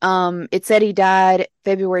anyway. It said he died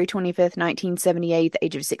February 25th, 1978, at the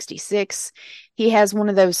age of 66. He has one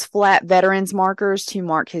of those flat veterans markers to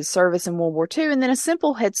mark his service in World War II, and then a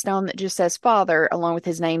simple headstone that just says father, along with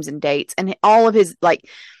his names and dates. And all of his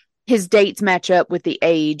dates match up with the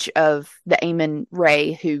age of the Eamon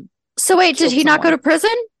Ray who. So wait, did he not go to prison?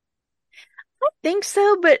 I think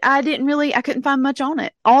so, but I couldn't find much on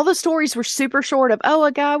it. All the stories were super short of,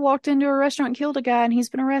 a guy walked into a restaurant and killed a guy and he's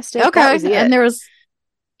been arrested. Okay. And there was,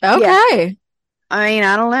 okay. Yeah. I mean,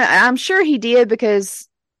 I don't know. I'm sure he did because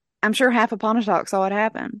I'm sure half of Pontotoc saw it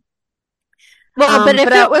happen. Well, but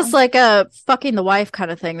if it was like a fucking the wife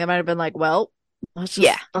kind of thing, they might have been like, well, let's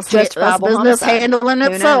business handling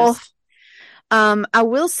itself. I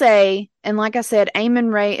will say, and like I said,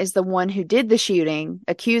 Eamon Ray is the one who did the shooting,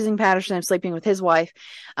 accusing Patterson of sleeping with his wife.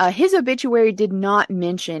 His obituary did not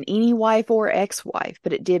mention any wife or ex-wife,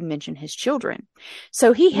 but it did mention his children.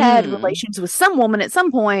 So he had relations with some woman at some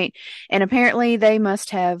point, and apparently they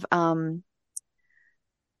must have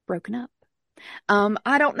broken up.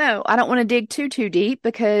 I don't know. I don't want to dig too deep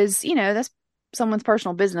because, that's someone's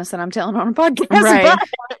personal business that I'm telling on a podcast. Right.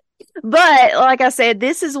 But like I said,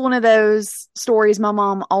 this is one of those stories my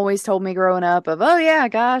mom always told me growing up of, oh yeah, a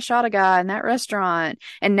guy shot a guy in that restaurant.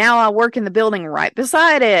 And now I work in the building right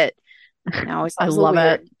beside it. And I always thought I it was a little love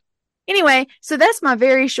weird. it. Anyway, so that's my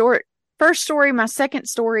very short first story. My second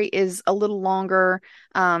story is a little longer,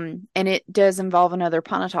 and it does involve another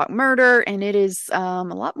Pontotoc murder, and it is a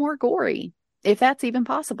lot more gory, if that's even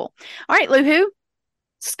possible. All right, Luhu,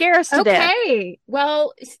 scare us to death. Okay.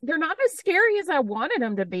 Well, they're not as scary as I wanted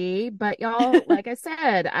them to be, but y'all, like I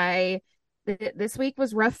said, this week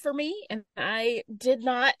was rough for me and I did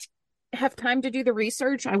not have time to do the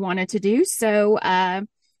research I wanted to do. So,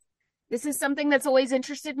 this is something that's always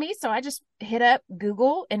interested me. So I just hit up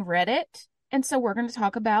Google and read it. And so we're going to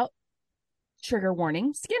talk about trigger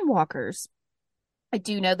warning skinwalkers. I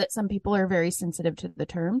do know that some people are very sensitive to the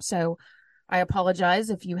term. So I apologize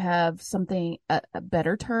if you have something, a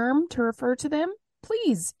better term to refer to them.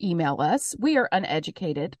 Please email us. We are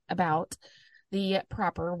uneducated about the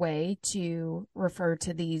proper way to refer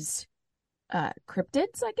to these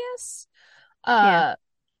cryptids, I guess. Yeah.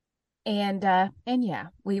 And yeah,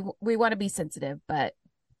 we want to be sensitive, but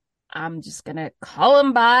I'm just gonna call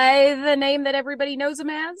them by the name that everybody knows them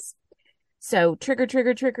as. So trigger,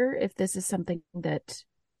 trigger, trigger, if this is something that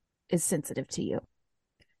is sensitive to you.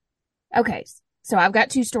 Okay, so I've got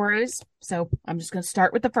two stories, so I'm just gonna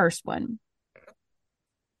start with the first one.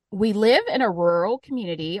 We live in a rural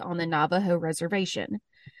community on the Navajo reservation.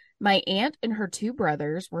 My aunt and her two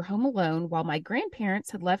brothers were home alone while my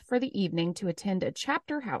grandparents had left for the evening to attend a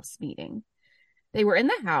chapter house meeting. They were in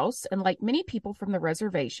the house, and like many people from the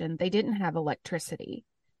reservation, they didn't have electricity.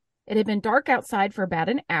 It had been dark outside for about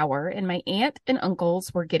an hour, and my aunt and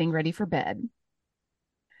uncles were getting ready for bed.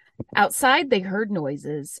 Outside, they heard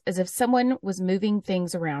noises, as if someone was moving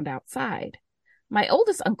things around outside. My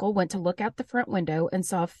oldest uncle went to look out the front window and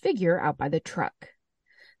saw a figure out by the truck.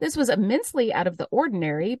 This was immensely out of the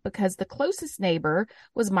ordinary because the closest neighbor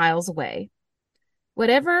was miles away.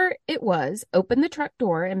 Whatever it was, opened the truck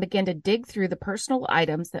door and began to dig through the personal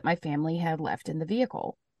items that my family had left in the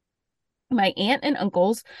vehicle. My aunt and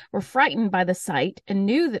uncles were frightened by the sight and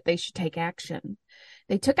knew that they should take action.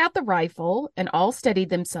 They took out the rifle and all steadied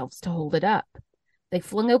themselves to hold it up. They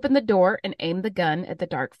flung open the door and aimed the gun at the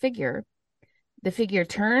dark figure. The figure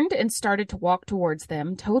turned and started to walk towards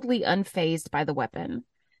them, totally unfazed by the weapon.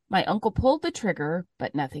 My uncle pulled the trigger,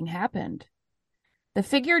 but nothing happened. The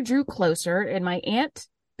figure drew closer, and my aunt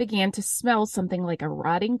began to smell something like a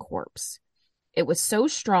rotting corpse. It was so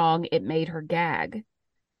strong it made her gag.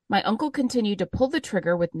 My uncle continued to pull the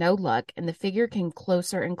trigger with no luck, and the figure came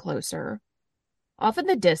closer and closer. Off in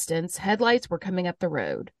the distance, headlights were coming up the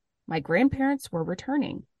road. My grandparents were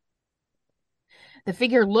returning. The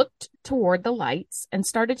figure looked toward the lights and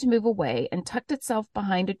started to move away and tucked itself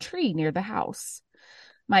behind a tree near the house.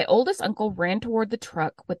 My oldest uncle ran toward the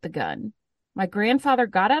truck with the gun. My grandfather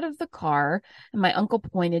got out of the car, and my uncle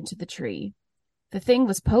pointed to the tree. The thing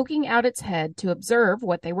was poking out its head to observe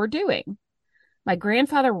what they were doing. My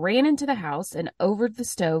grandfather ran into the house and over the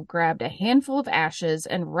stove, grabbed a handful of ashes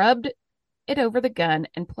and rubbed it over the gun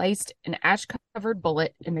and placed an ash-covered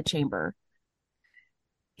bullet in the chamber.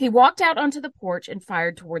 He walked out onto the porch and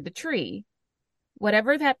fired toward the tree.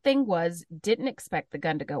 Whatever that thing was didn't expect the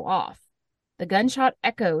gun to go off. The gunshot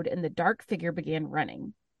echoed and the dark figure began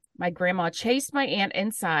running. My grandma chased my aunt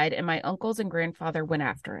inside and my uncles and grandfather went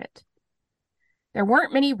after it. There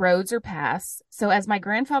weren't many roads or paths, so as my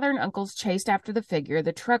grandfather and uncles chased after the figure,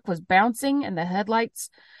 the truck was bouncing and the headlights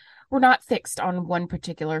were not fixed on one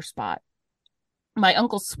particular spot. My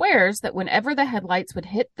uncle swears that whenever the headlights would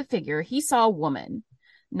hit the figure, he saw a woman.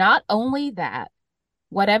 Not only that,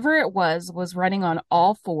 whatever it was running on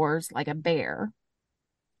all fours like a bear.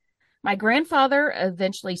 My grandfather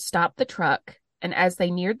eventually stopped the truck, and as they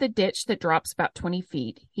neared the ditch that drops about 20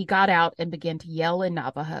 feet, he got out and began to yell in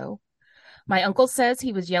Navajo. My uncle says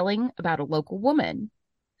he was yelling about a local woman.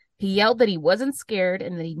 He yelled that he wasn't scared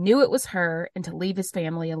and that he knew it was her and to leave his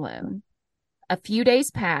family alone. A few days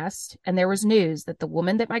passed, and there was news that the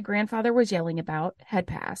woman that my grandfather was yelling about had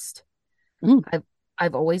passed.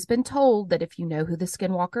 I've always been told that if you know who the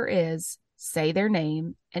skinwalker is, say their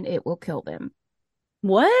name and it will kill them.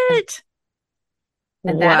 What?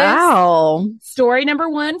 And wow. That is story number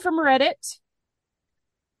 1 from Reddit.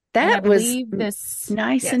 That was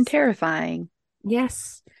nice and terrifying.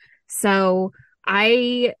 Yes. So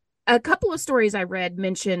a couple of stories I read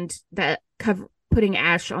mentioned that putting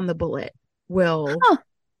ash on the bullet will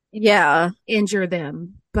injure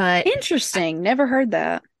them. But interesting. Never heard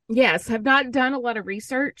that. Yes, have not done a lot of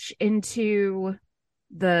research into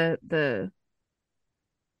the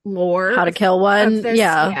lore, how to kill one.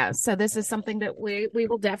 Yeah. So this is something that we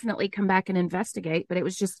will definitely come back and investigate. But it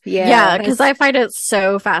was just because I find it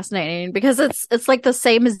so fascinating because it's like the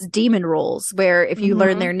same as demon rules, where if you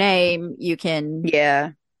learn their name, you can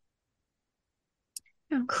Which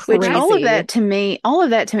all of that to me,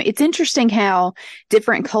 it's interesting how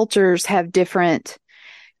different cultures have different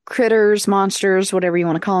critters, monsters, whatever you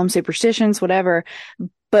want to call them, superstitions, whatever,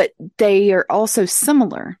 but they are also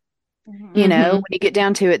similar. You know, when you get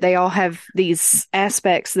down to it, they all have these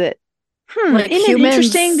aspects that, like isn't it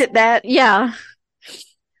interesting that Well,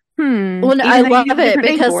 I love it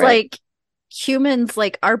because like humans,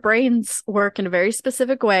 like our brains work in a very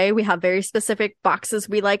specific way. We have very specific boxes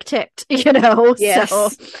we like ticked, you know? Yes. So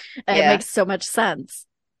it makes so much sense.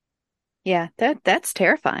 Yeah, that's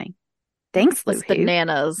terrifying. Thanks, Lou.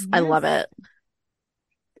 Bananas. Yes. I love it.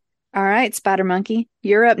 All right, Spider Monkey,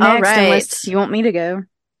 you're up next unless you want me to go.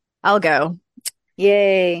 I'll go.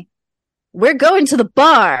 Yay. We're going to the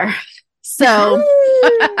bar. So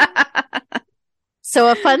So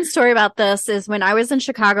a fun story about this is when I was in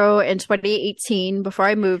Chicago in 2018, before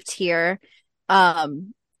I moved here,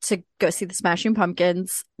 to go see the Smashing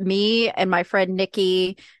Pumpkins, me and my friend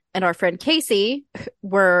Nikki and our friend Casey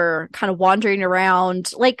were kind of wandering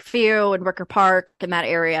around Lakeview and Wicker Park in that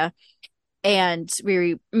area. And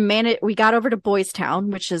we got over to Boys Town,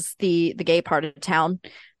 which is the gay part of town.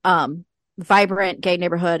 Vibrant gay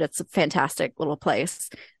neighborhood. It's a fantastic little place.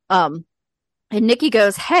 And Nikki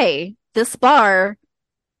goes, "Hey, this bar,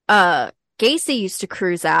 Gacy used to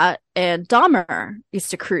cruise at and Dahmer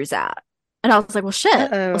used to cruise at." And I was like, well,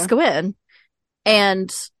 shit, let's go in.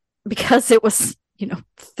 And because it was,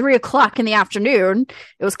 3:00 in the afternoon,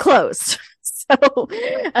 it was closed. So,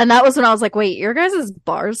 and that was when I was like, wait, your guys'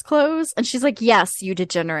 bar's closed? And she's like, yes, you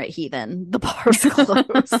degenerate heathen. The bar's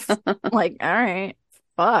closed. I'm like, all right,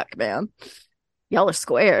 fuck, man. Y'all are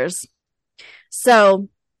squares. So,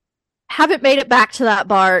 haven't made it back to that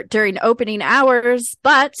bar during opening hours,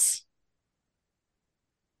 but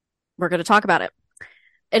we're going to talk about it.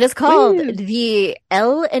 It is called the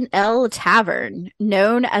L&L Tavern,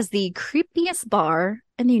 known as the creepiest bar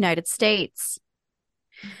in the United States.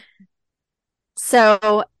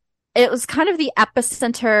 So it was kind of the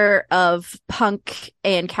epicenter of punk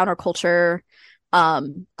and counterculture.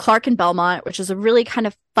 Clark and Belmont, which is a really kind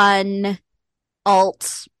of fun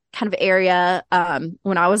alt kind of area.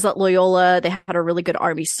 When I was at Loyola, they had a really good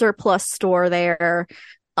Army surplus store there.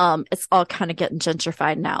 It's all kind of getting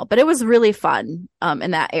gentrified now, but it was really fun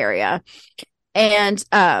in that area. And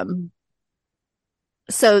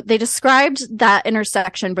so they described that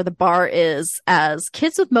intersection where the bar is as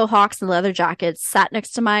kids with mohawks and leather jackets sat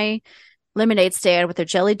next to my lemonade stand with their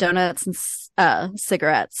jelly donuts and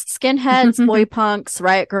cigarettes. Skinheads, boy punks,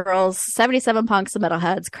 riot girls, 77 punks and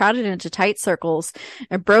metalheads crowded into tight circles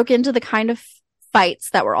and broke into the kind of fights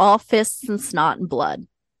that were all fists and snot and blood.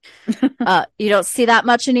 You don't see that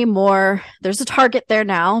much anymore. There's a Target there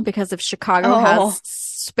now because if Chicago has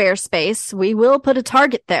spare space, we will put a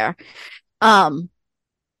Target there.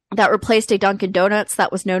 That replaced a Dunkin' Donuts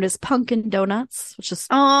that was known as Punkin' Donuts, which is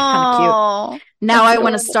kind of cute. Now I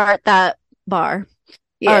want to start that bar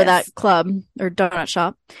or that club or donut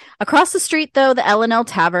shop. Across the street, though, the L&L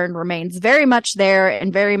Tavern remains very much there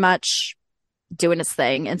and very much doing its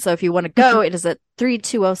thing. And so if you want to go, it is at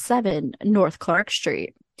 3207 North Clark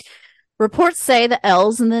Street. Reports say the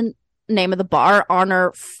L's in the name of the bar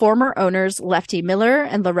honor former owners Lefty Miller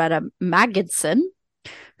and Loretta Magidson,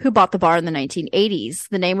 who bought the bar in the 1980s.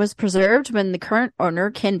 The name was preserved when the current owner,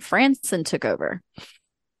 Ken Franson, took over.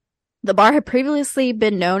 The bar had previously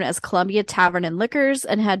been known as Columbia Tavern and Liquors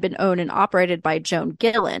and had been owned and operated by Joan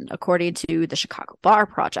Gillen, according to the Chicago Bar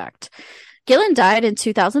Project. Gillen died in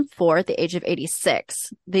 2004 at the age of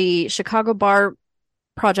 86. The Chicago Bar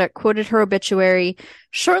Project quoted her obituary.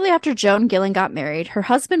 Shortly after Joan Gillen got married, her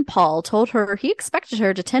husband Paul told her he expected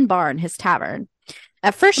her to tend bar in his tavern.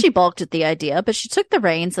 At first, she balked at the idea, but she took the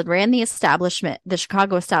reins and ran the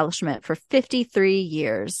Chicago establishment, for 53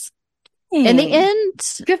 years. In the end,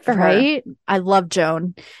 good for her. I love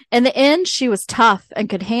Joan. In the end, she was tough and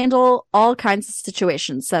could handle all kinds of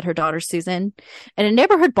situations, said her daughter Susan. In a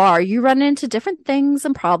neighborhood bar, you run into different things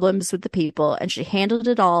and problems with the people, and she handled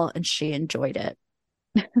it all, and she enjoyed it.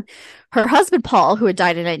 Her husband, Paul, who had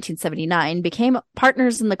died in 1979, became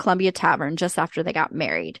partners in the Columbia Tavern just after they got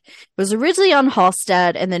married. It was originally on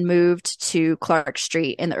Halstead and then moved to Clark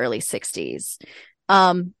Street in the early 60s.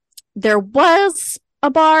 There was a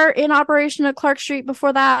bar in operation at Clark Street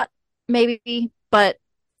before that, maybe, but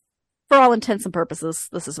for all intents and purposes,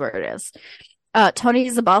 this is where it is. Tony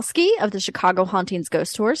Zabalski of the Chicago Hauntings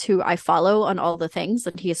Ghost Tours, who I follow on all the things,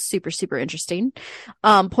 and he is super, super interesting,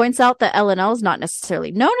 points out that L&L is not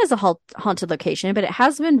necessarily known as a haunted location, but it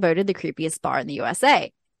has been voted the creepiest bar in the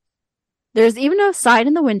USA. There's even a sign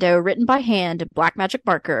in the window written by hand in black magic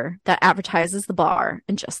marker that advertises the bar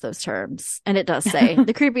in just those terms. And it does say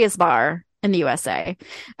the creepiest bar in the USA.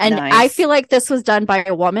 And nice. I feel like this was done by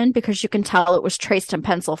a woman because you can tell it was traced in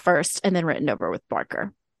pencil first and then written over with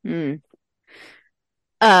marker. Mm.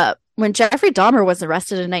 When Jeffrey Dahmer was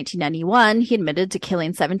arrested in 1991, he admitted to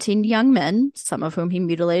killing 17 young men, some of whom he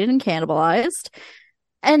mutilated and cannibalized.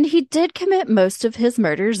 And he did commit most of his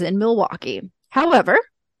murders in Milwaukee. However,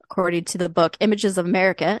 according to the book Images of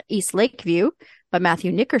America, East Lakeview by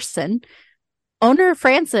Matthew Nickerson, owner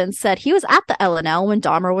Franson said he was at the L&L when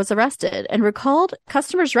Dahmer was arrested and recalled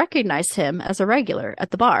customers recognized him as a regular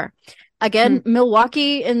at the bar. Again,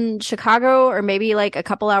 Milwaukee and Chicago, or maybe like a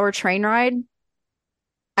couple-hour train ride.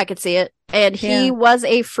 I could see it. And he was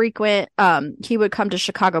a frequent, he would come to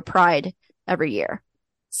Chicago Pride every year.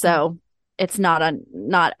 So it's not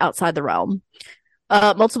outside the realm.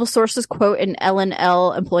 Multiple sources quote an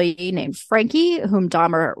L&L employee named Frankie, whom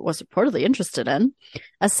Dahmer was reportedly interested in,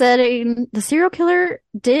 as saying the serial killer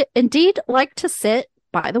did indeed like to sit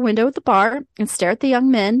by the window of the bar and stare at the young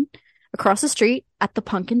men across the street at the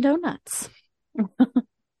Pumpkin Donuts.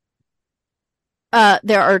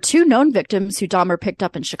 There are 2 known victims who Dahmer picked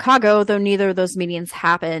up in Chicago, though neither of those meetings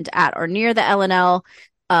happened at or near the L&L.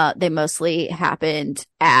 They mostly happened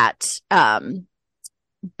at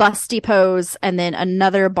bus depots and then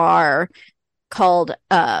another bar called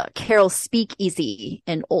Carol's Speakeasy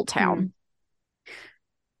in Old Town.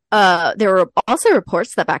 There were also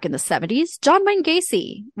reports that back in the 70s, John Wayne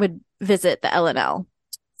Gacy would visit the L&L.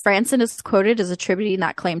 Franson is quoted as attributing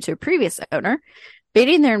that claim to a previous owner.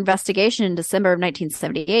 Beating their investigation in December of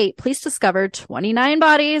 1978, police discovered 29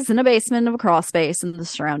 bodies in a basement of a crawl space in the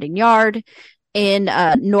surrounding yard in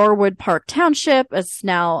Norwood Park Township. It's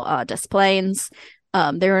now Des Plaines.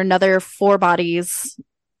 There were another 4 bodies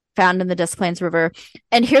found in the Des Plaines River.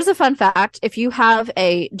 And here's a fun fact. If you have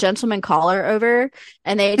a gentleman caller over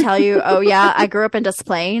and they tell you, oh, yeah, I grew up in Des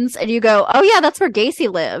Plaines, and you go, oh, yeah, that's where Gacy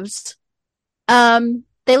lived,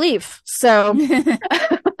 they leave. So...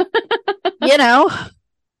 You know,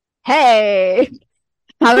 hey,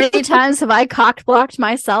 how many times have I cock-blocked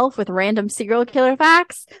myself with random serial killer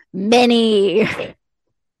facts? Many.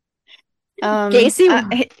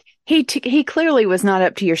 Gacy, he clearly was not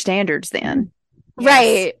up to your standards then.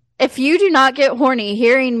 Right. Yes. If you do not get horny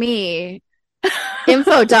hearing me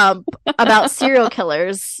info dump about serial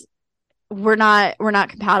killers, we're not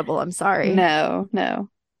compatible. I'm sorry. No.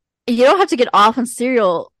 You don't have to get off on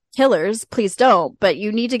serial killers, please don't, but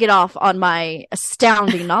you need to get off on my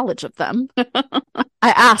astounding knowledge of them. I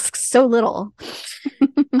ask so little.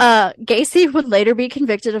 Gacy would later be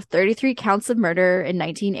convicted of 33 counts of murder in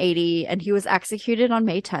 1980, and he was executed on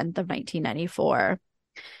May 10th of 1994.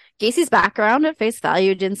 Gacy's background at face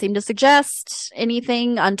value didn't seem to suggest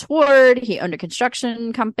anything untoward. He owned a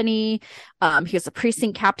construction company. He was a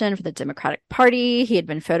precinct captain for the Democratic Party. He had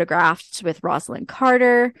been photographed with Rosalind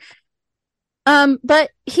Carter.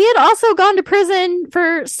 But he had also gone to prison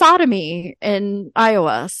for sodomy in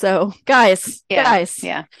Iowa. So guys.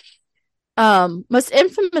 Most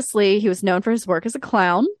infamously, he was known for his work as a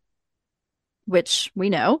clown, which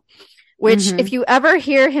we know, if you ever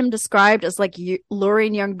hear him described as like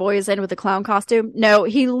luring young boys in with a clown costume, no,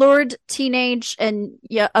 he lured teenage and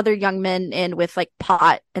other young men in with like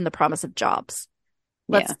pot and the promise of jobs.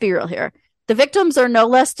 Let's be real here. The victims are no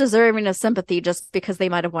less deserving of sympathy just because they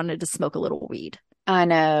might have wanted to smoke a little weed. I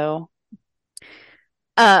know.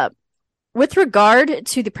 With regard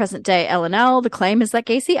to the present day L&L, the claim is that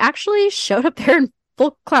Gacy actually showed up there in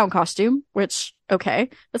full clown costume, which, okay,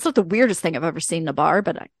 that's not the weirdest thing I've ever seen in a bar,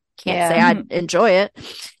 but I can't say I'd enjoy it.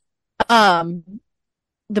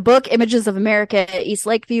 The book Images of America, East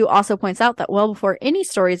Lakeview also points out that well before any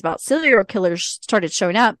stories about serial killers started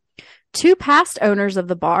showing up, 2 past owners of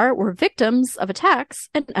the bar were victims of attacks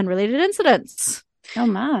and unrelated incidents. Oh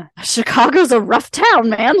my. Chicago's a rough town,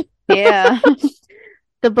 man. Yeah.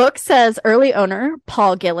 The book says early owner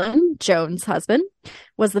Paul Gillen, Joan's husband,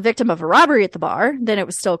 was the victim of a robbery at the bar. Then it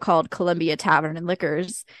was still called Columbia Tavern and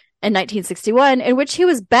Liquors in 1961, in which he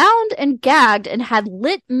was bound and gagged and had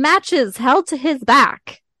lit matches held to his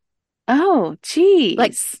back. Oh, geez.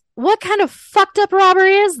 Like, what kind of fucked up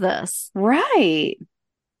robbery is this? Right.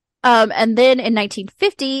 And then in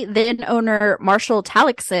 1950, then owner Marshall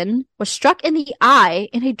Talixon was struck in the eye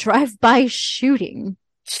in a drive-by shooting.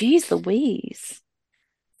 Jeez Louise.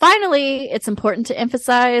 Finally, it's important to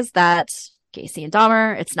emphasize that Gacy and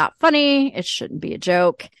Dahmer. It's not funny. It shouldn't be a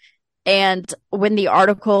joke. And when the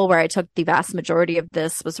article where I took the vast majority of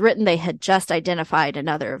this was written, they had just identified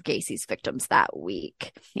another of Gacy's victims that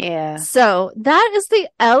week. Yeah. So that is the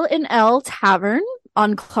L&L Tavern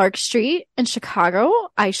on Clark Street in Chicago.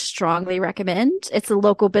 I strongly recommend. It's a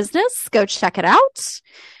local business. Go check it out.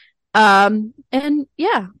 And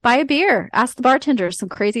yeah, buy a beer. Ask the bartender some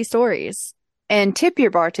crazy stories. And tip your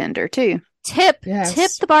bartender too. Tip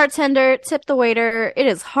the bartender, tip the waiter. It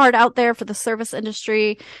is hard out there for the service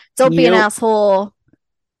industry. Don't be an asshole.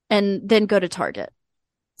 And then go to Target.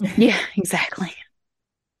 Yeah, exactly.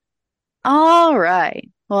 All right.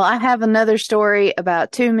 Well, I have another story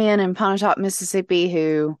about two men in Pontotoc, Mississippi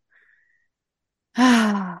who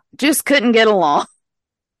just couldn't get along.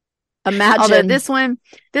 Imagine. Although this one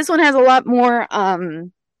has a lot more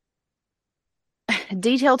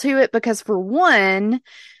detail to it because for one,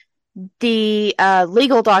 the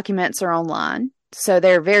legal documents are online, so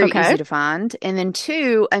they're very easy to find. And then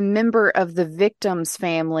two, a member of the victim's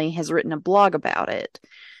family has written a blog about it.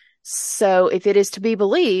 So if it is to be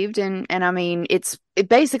believed, and I mean, it's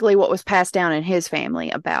basically what was passed down in his family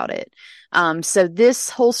about it. So this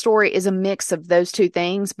whole story is a mix of those two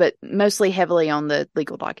things, but mostly heavily on the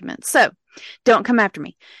legal documents. So don't come after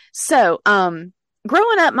me. So,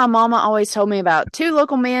 growing up, my mama always told me about two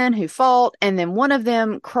local men who fought, and then one of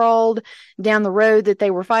them crawled down the road that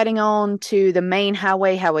they were fighting on to the main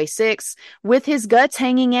highway, Highway 6, with his guts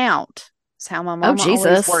hanging out. That's how my mama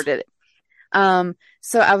always worded it.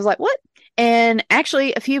 So I was like, what? And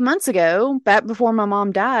actually, a few months ago, back before my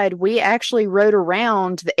mom died, we actually rode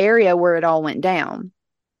around the area where it all went down.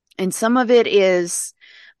 And some of it is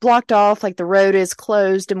blocked off, like the road is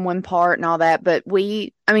closed in one part and all that. But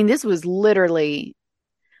this was literally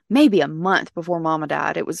maybe a month before Mama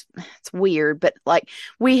died. It's weird, but like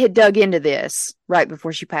we had dug into this right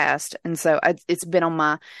before she passed. And so it's been on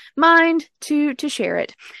my mind to share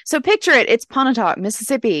it. So picture it. It's Pontotoc,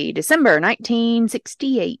 Mississippi, December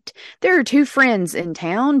 1968. There are two friends in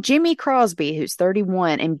town, Jimmy Crosby, who's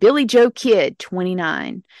 31, and Billy Joe Kidd,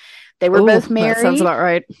 29. They were both married. That sounds about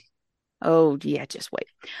right. Oh, yeah, just wait.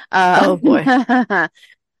 Oh, boy.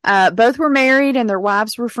 Both were married and their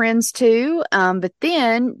wives were friends too. But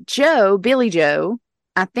then Billy Joe,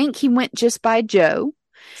 I think he went just by Joe.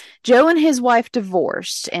 Joe and his wife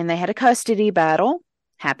divorced and they had a custody battle.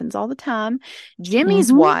 Happens all the time.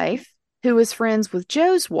 Jimmy's wife, who was friends with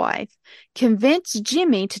Joe's wife, convinced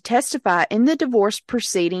Jimmy to testify in the divorce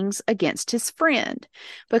proceedings against his friend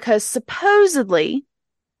because supposedly,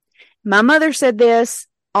 my mother said this,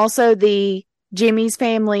 also the Jimmy's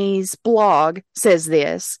family's blog says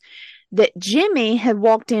this, that Jimmy had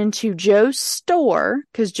walked into Joe's store,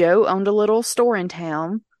 because Joe owned a little store in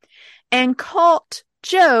town, and caught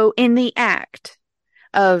Joe in the act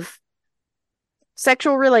of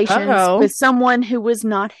sexual relations with someone who was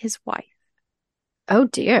not his wife. Oh,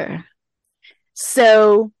 dear.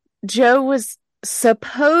 So Joe was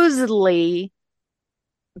supposedly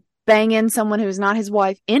banging someone who's not his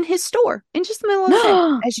wife in his store in just the middle of the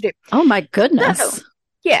day, as you do. Oh my goodness. So,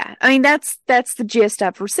 yeah, I mean, that's the gist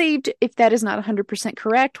I've received. If that is not 100%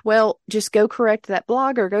 correct, well, just go correct that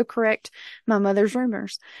blog or go correct my mother's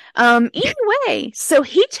rumors. Anyway, so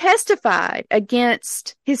he testified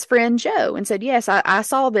against his friend Joe and said, yes, I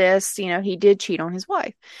saw this, he did cheat on his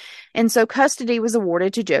wife. And so custody was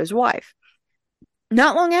awarded to Joe's wife.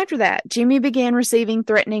 Not long after that, Jimmy began receiving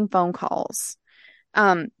threatening phone calls.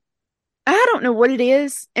 I don't know what it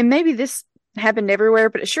is, and maybe this happened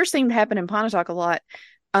everywhere, but it sure seemed to happen in Pontotoc a lot.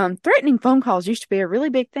 Threatening phone calls used to be a really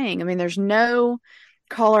big thing. I mean, there's no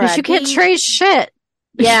caller ID. You can't trace shit.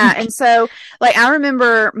 Yeah, and so, like, I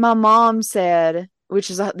remember my mom said,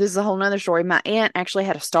 this is a whole nother story. My aunt actually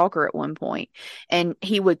had a stalker at one point, and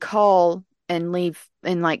he would call and leave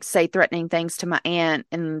and like say threatening things to my aunt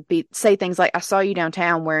and say things like, I saw you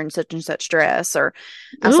downtown wearing such and such dress, or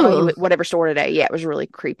I saw you at whatever store today. Yeah, it was really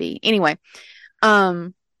creepy. Anyway,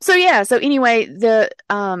 so anyway,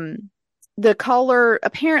 the caller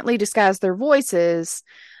apparently disguised their voices,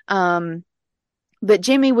 but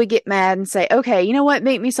Jimmy would get mad and say, okay, you know what,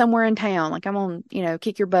 meet me somewhere in town, like I'm gonna,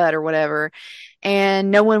 kick your butt or whatever,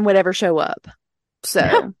 and no one would ever show up.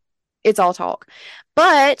 So it's all talk.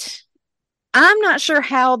 But I'm not sure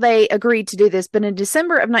how they agreed to do this, but in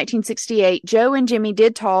December of 1968, Joe and Jimmy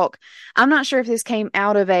did talk. I'm not sure if this came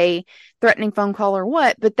out of a threatening phone call or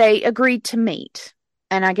what, but they agreed to meet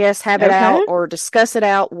and I guess have it out or discuss it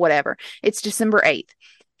out, whatever. It's December 8th.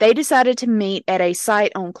 They decided to meet at a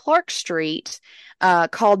site on Clark Street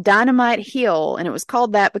called Dynamite Hill, and it was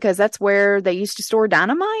called that because that's where they used to store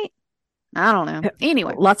dynamite. I don't know.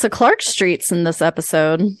 Anyway. Lots of Clark Streets in this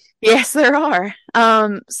episode. Yes, there are.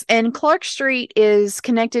 And Clark Street is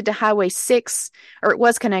connected to Highway 6, or it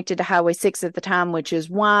was connected to Highway 6 at the time, which is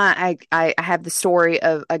why I have the story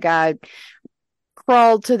of a guy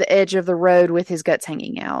crawled to the edge of the road with his guts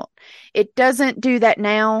hanging out. It doesn't do that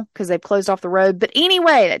now because they've closed off the road. But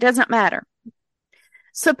anyway, that does not matter.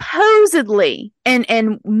 Supposedly,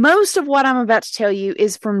 and most of what I'm about to tell you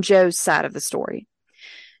is from Joe's side of the story.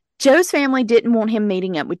 Joe's family didn't want him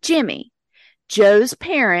meeting up with Jimmy. Joe's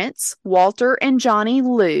parents, Walter and Johnny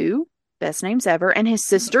Lou, best names ever, and his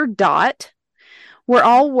sister Dot, were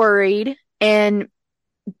all worried, and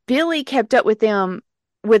Billy kept up with them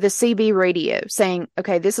with a CB radio saying,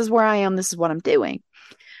 okay, this is where I am, this is what I'm doing.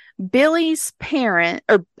 Billy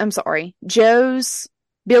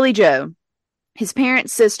Joe, his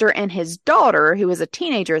parents, sister, and his daughter, who was a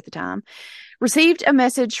teenager at the time, received a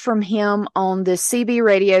message from him on the CB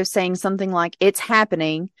radio saying something like, it's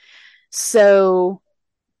happening. So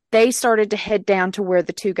they started to head down to where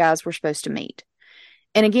the two guys were supposed to meet.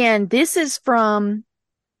 And again, this is from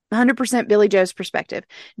 100% Billy Joe's perspective.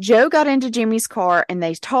 Joe got into Jimmy's car and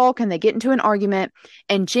they talk and they get into an argument,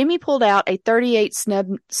 and Jimmy pulled out a .38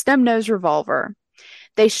 snub-nose revolver.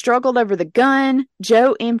 They struggled over the gun.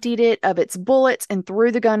 Joe emptied it of its bullets and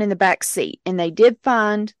threw the gun in the back seat. And they did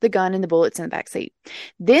find the gun and the bullets in the back seat.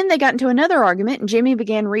 Then they got into another argument, and Jimmy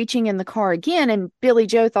began reaching in the car again. And Billy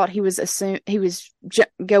Joe thought he was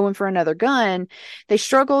going for another gun. They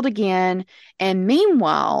struggled again. And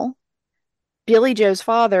meanwhile, Billy Joe's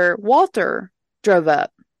father, Walter, drove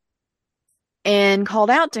up and called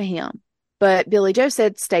out to him. But Billy Joe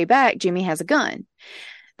said, "Stay back. Jimmy has a gun."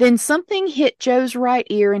 Then something hit Joe's right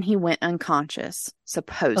ear and he went unconscious,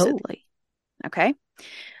 supposedly. Oh. Okay.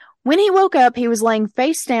 When he woke up, he was laying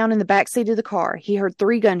face down in the back seat of the car. He heard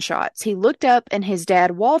 3 gunshots. He looked up and his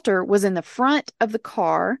dad, Walter, was in the front of the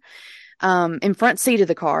car, in front seat of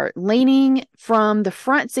the car, leaning from the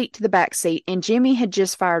front seat to the back seat, and Jimmy had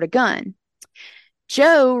just fired a gun.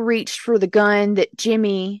 Joe reached for the gun, but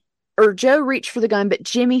Jimmy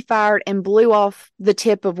fired and blew off the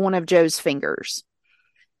tip of one of Joe's fingers.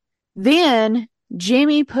 Then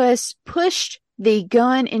Jimmy pushed the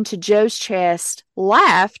gun into Joe's chest,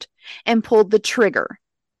 laughed, and pulled the trigger.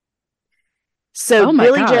 So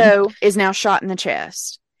Billy Joe is now shot in the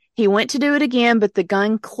chest. He went to do it again, but the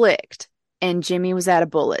gun clicked, and Jimmy was out of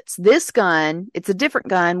bullets. This gun, it's a different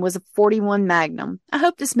gun, was a .41 Magnum. I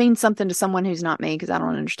hope this means something to someone who's not me, because I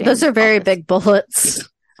don't understand. Those are very big bullets.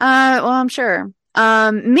 Well, I'm sure.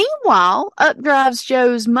 Meanwhile, up drives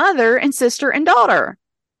Joe's mother and sister and daughter.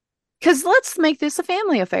 Because let's make this a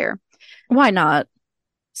family affair. Why not?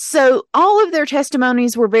 So all of their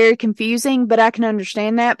testimonies were very confusing, but I can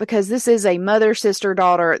understand that because this is a mother, sister,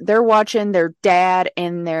 daughter. They're watching their dad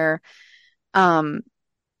and their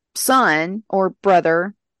son or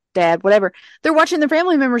brother, dad, whatever. They're watching their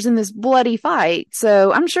family members in this bloody fight.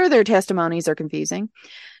 So I'm sure their testimonies are confusing.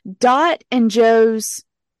 Dot,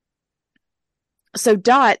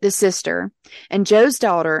 the sister, and Joe's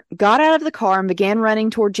daughter got out of the car and began running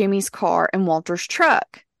toward Jimmy's car and Walter's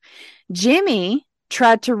truck. Jimmy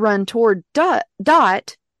tried to run toward Dot,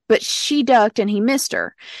 but she ducked and he missed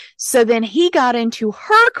her. So then he got into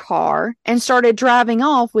her car and started driving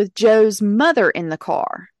off with Joe's mother in the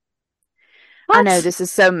car. What? I know, this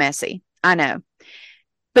is so messy. I know.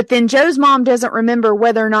 But then Joe's mom doesn't remember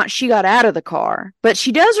whether or not she got out of the car. But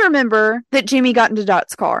she does remember that Jimmy got into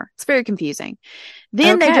Dot's car. It's very confusing.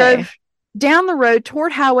 Then they drove down the road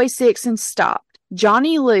toward Highway 6 and stopped.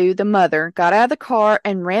 Johnny Lou, the mother, got out of the car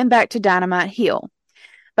and ran back to Dynamite Hill.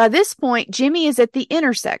 By this point, Jimmy is at the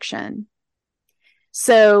intersection.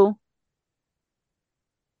 So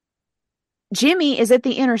Jimmy is at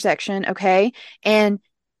the intersection, okay? And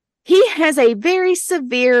he has a very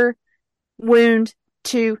severe wound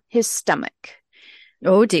to his stomach.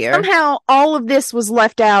 Oh dear. Somehow all of this was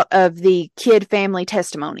left out of the kid family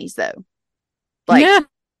testimonies, though.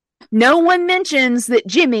 No one mentions that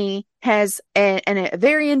Jimmy has a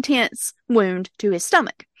very intense wound to his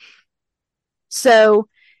stomach. So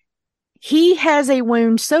he has a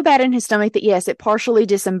wound so bad in his stomach that, yes, it partially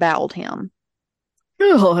disemboweled him.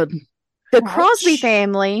 God. The Crosby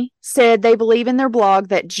family said they believe in their blog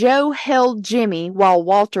that Joe held Jimmy while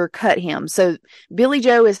Walter cut him. So Billy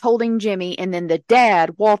Joe is holding Jimmy, and then the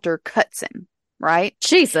dad, Walter, cuts him, right?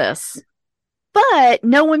 Jesus. But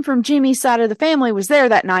no one from Jimmy's side of the family was there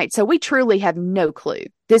that night, so we truly have no clue.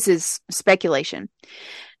 This is speculation.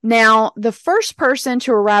 Now, the first person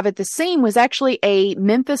to arrive at the scene was actually a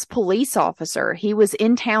Memphis police officer. He was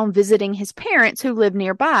in town visiting his parents who lived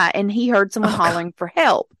nearby, and he heard someone hollering for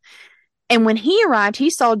help. And when he arrived, he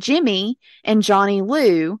saw Jimmy and Johnny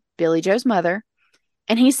Lou, Billy Joe's mother,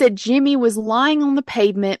 and he said Jimmy was lying on the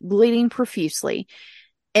pavement, bleeding profusely.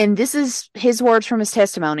 And this is his words from his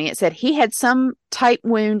testimony. It said he had some tight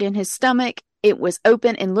wound in his stomach. It was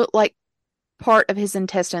open and looked like part of his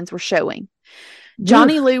intestines were showing.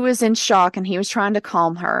 Johnny Lou was in shock and he was trying to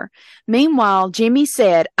calm her. Meanwhile, Jimmy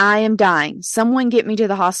said, I am dying. Someone get me to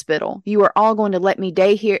the hospital. You are all going to let me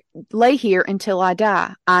lay here until I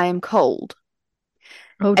die. I am cold.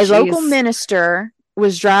 Oh, a local minister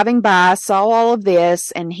was driving by, saw all of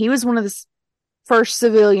this, and he was one of the first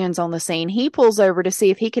civilians on the scene. He pulls over to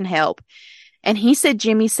see if he can help. And he said,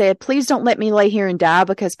 Jimmy said, please don't let me lay here and die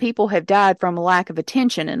because people have died from a lack of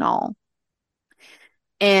attention and all.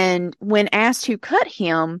 And when asked who cut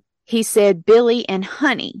him, he said Billy and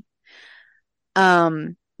Honey.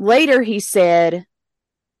 Later he said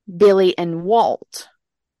Billy and Walt.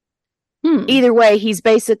 Either way, he's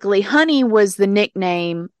basically, Honey was the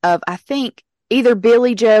nickname of, I think, either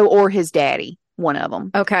Billy Joe or his daddy, one of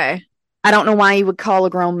them. Okay. I don't know why he would call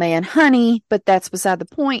a grown man Honey, but that's beside the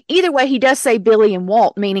point. Either way, he does say Billy and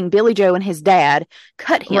Walt, meaning Billy Joe and his dad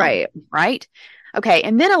cut him. Right? Okay,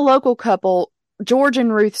 and then a local couple, George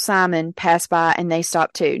and Ruth Simon, passed by and they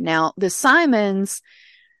stopped too. Now, the Simons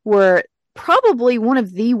were probably one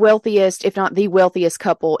of the wealthiest, if not the wealthiest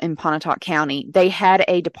couple in Pontotoc County. They had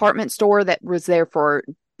a department store that was there for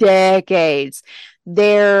decades.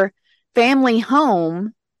 Their family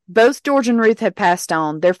home, both George and Ruth had passed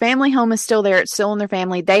on. Their family home is still there. It's still in their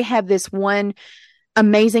family. They have this one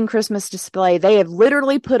amazing Christmas display they have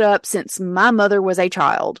literally put up since my mother was a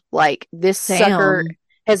child. Like, this sucker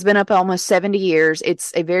has been up almost 70 years.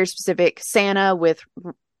 It's a very specific Santa with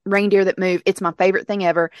reindeer that move. It's my favorite thing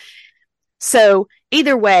ever. So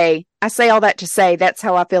either way, I say all that to say that's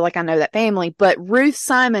how I feel like I know that family. But Ruth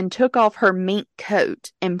Simon took off her mink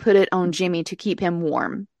coat and put it on Jimmy to keep him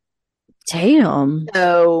warm. Damn.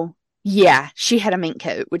 So yeah, she had a mink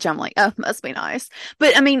coat, which I'm like, oh, must be nice.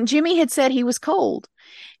 But I mean, Jimmy had said he was cold.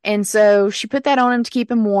 And so she put that on him to keep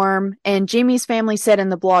him warm. And Jimmy's family said in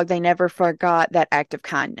the blog they never forgot that act of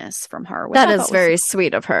kindness from her. That is very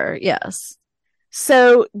sweet of her. Yes.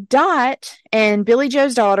 So Dot and Billy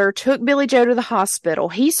Joe's daughter took Billy Joe to the hospital.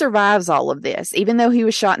 He survives all of this, even though he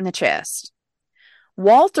was shot in the chest.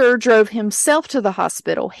 Walter drove himself to the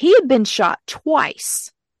hospital. He had been shot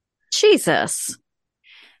twice. Jesus.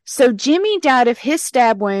 So Jimmy died of his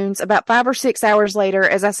stab wounds about 5 or 6 hours later.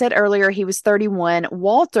 As I said earlier, he was 31.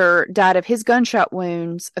 Walter died of his gunshot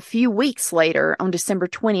wounds a few weeks later on December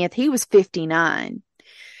 20th. He was 59.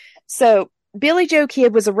 So Billy Joe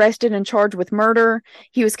Kidd was arrested and charged with murder.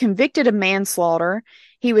 He was convicted of manslaughter.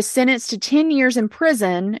 He was sentenced to 10 years in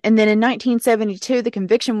prison. And then in 1972, the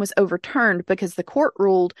conviction was overturned because the court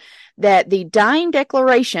ruled that the dying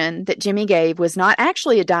declaration that Jimmy gave was not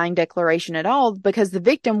actually a dying declaration at all, because the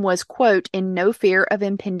victim was, quote, in no fear of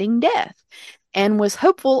impending death and was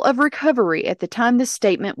hopeful of recovery at the time this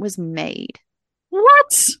statement was made.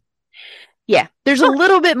 What? Yeah, there's a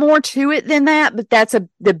little bit more to it than that, but that's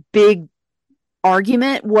the big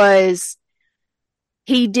argument was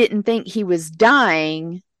he didn't think he was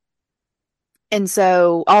dying. And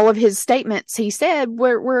so all of his statements he said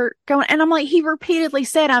were going, and I'm like, he repeatedly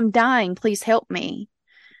said, I'm dying, please help me.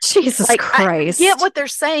 Jesus Christ. I get what they're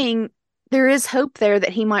saying. There is hope there that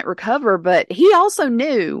he might recover, but he also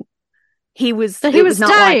knew he was not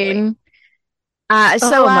dying.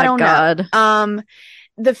 So I don't know.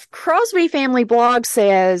 The Crosby family blog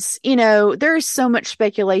says, there is so much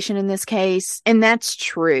speculation in this case, and that's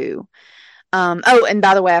true. And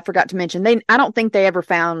by the way, I forgot to mention, I don't think they ever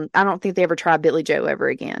tried Billy Joe ever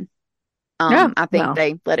again. I think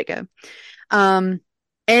they let it go. And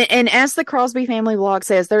as the Crosby family blog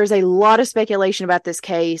says, there's a lot of speculation about this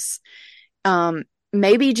case.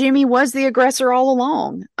 Maybe Jimmy was the aggressor all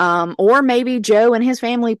along. Or maybe Joe and his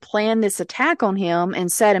family planned this attack on him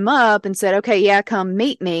and set him up and said, okay, yeah, come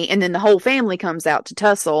meet me. And then the whole family comes out to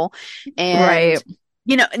tussle. And,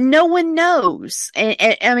 no one knows.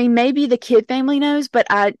 And I mean, maybe the Kidd family knows, but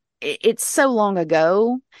it's so long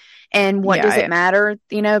ago. And what does it matter?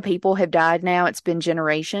 People have died now. It's been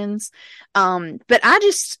generations. But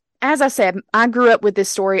as I said, I grew up with this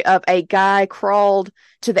story of a guy crawled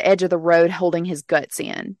to the edge of the road holding his guts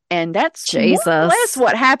in. And that's more or less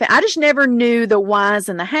what happened. I just never knew the whys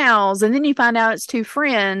and the hows. And then you find out it's two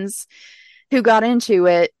friends who got into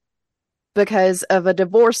it because of a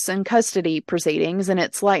divorce and custody proceedings. And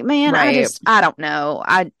it's like, man, I don't know.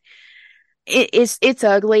 It's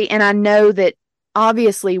ugly. And I know that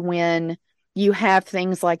obviously when you have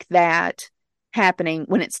things like that happening,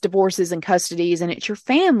 when it's divorces and custodies and it's your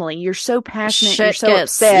family, you're so passionate, you're so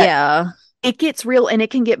upset. Yeah. it gets real and it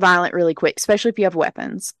can get violent really quick, especially if you have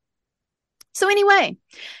weapons. So anyway,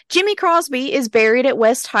 Jimmy Crosby is buried at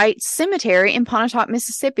West Heights Cemetery in Pontotoc,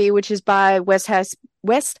 Mississippi, which is by West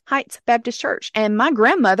Heights Baptist Church. And my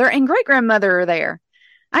grandmother and great-grandmother are there.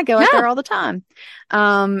 I go out there all the time.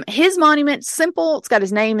 His monument's simple. It's got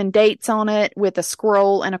his name and dates on it with a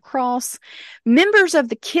scroll and a cross. Members of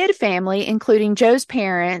the Kidd family, including Joe's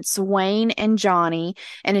parents, Wayne and Johnny,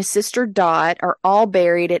 and his sister Dot, are all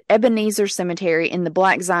buried at Ebenezer Cemetery in the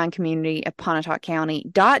Black Zion community of Pontotoc County.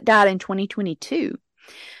 Dot died in 2022.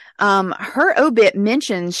 Her obit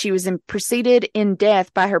mentions she was preceded in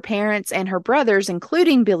death by her parents and her brothers,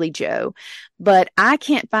 including Billy Joe, but I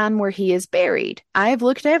can't find where he is buried. I have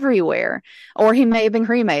looked everywhere, or he may have been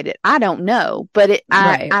cremated. I don't know, but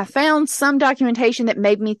I found some documentation that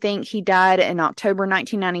made me think he died in October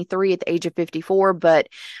 1993 at the age of 54, but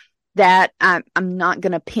that I'm not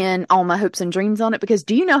going to pin all my hopes and dreams on it, because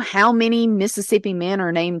do you know how many Mississippi men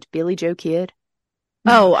are named Billy Joe Kidd?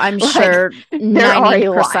 Oh, I'm sure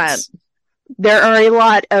 90%. There are a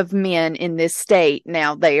lot of men in this state.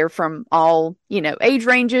 Now, they are from all, age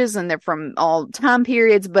ranges, and they're from all time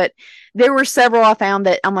periods, but there were several I found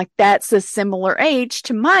that I'm like, that's a similar age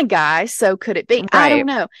to my guy, so could it be? Right. I don't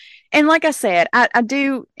know. And like I said, I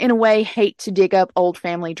do, in a way, hate to dig up old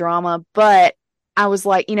family drama, but I was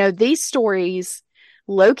like, these stories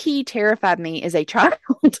low-key terrified me as a child.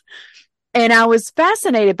 And I was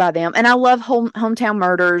fascinated by them. And I love hometown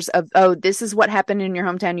murders of, this is what happened in your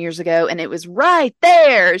hometown years ago. And it was right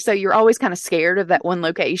there. So you're always kind of scared of that one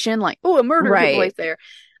location. Like, a murder took place there.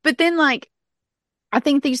 But then, I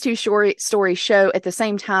think these two stories show at the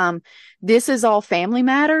same time, this is all family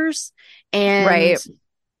matters. And,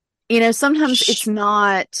 sometimes it's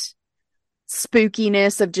not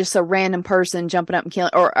spookiness of just a random person jumping up and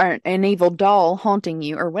killing, or an evil doll haunting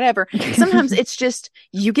you or whatever. Sometimes it's just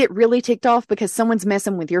you get really ticked off because someone's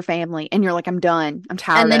messing with your family and you're like, I'm done, I'm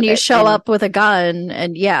tired, and then you show up with a gun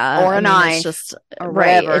and or a knife, it's just or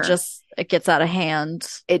it gets out of hand.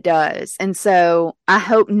 It does. And so I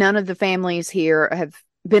hope none of the families here have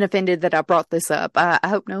been offended that I brought this up. I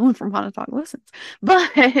hope no one from Pontotoc listens,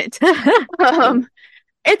 but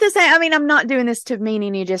at the same, I'm not doing this to mean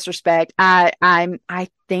any disrespect. I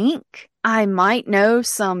think I might know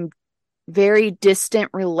some very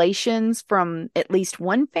distant relations from at least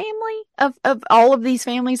one family of all of these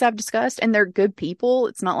families I've discussed, and they're good people.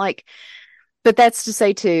 It's not like, but that's to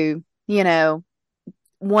say too,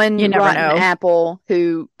 one rotten apple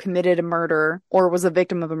who committed a murder or was a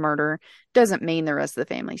victim of a murder doesn't mean the rest of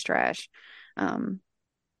the family's trash.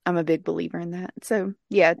 I'm a big believer in that. So,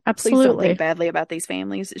 yeah, absolutely. Please don't think badly about these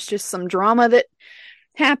families. It's just some drama that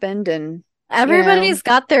happened, and everybody's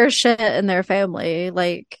got their shit in their family. You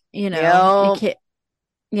can't,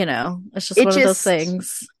 it's just one of those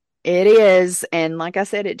things. It is. And like I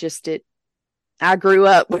said, I grew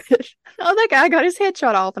up with it. Oh, that guy got his head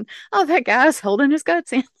shot off, and that guy's holding his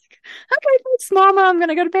guts in. Okay, thanks, Mama. I'm going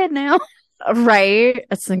to go to bed now. Right.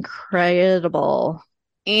 It's incredible.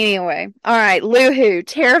 Anyway, all right, Luhu,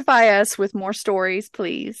 terrify us with more stories,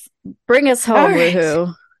 please. Bring us home,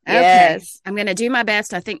 Luhu. Okay. Yes. I'm going to do my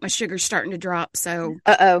best. I think my sugar's starting to drop, so.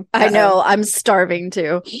 I know. I'm starving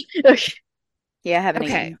too. Yeah, I haven't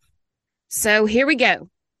eaten. Okay. So here we go.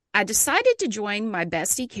 I decided to join my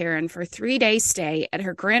bestie Karen for a 3-day stay at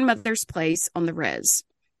her grandmother's place on the res.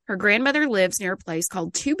 Her grandmother lives near a place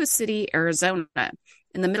called Tuba City, Arizona,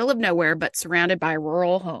 in the middle of nowhere, but surrounded by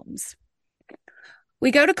rural homes. We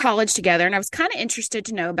go to college together, and I was kind of interested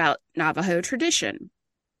to know about Navajo tradition.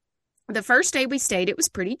 The first day we stayed, it was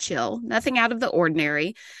pretty chill, nothing out of the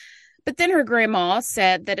ordinary. But then her grandma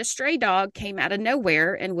said that a stray dog came out of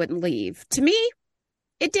nowhere and wouldn't leave. To me,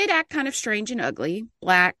 it did act kind of strange and ugly.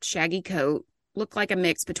 Black, shaggy coat, looked like a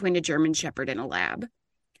mix between a German Shepherd and a lab.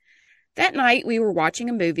 That night, we were watching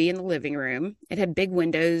a movie in the living room. It had big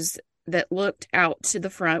windows that looked out to the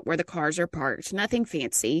front where the cars are parked, nothing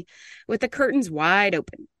fancy, with the curtains wide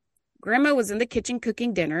open. Grandma was in the kitchen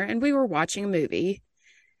cooking dinner, and we were watching a movie.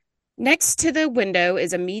 Next to the window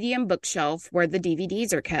is a medium bookshelf where the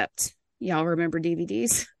DVDs are kept. Y'all remember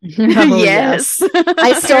DVDs? Oh, yes.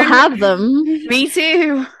 I still have them. Me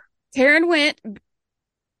too. Karen went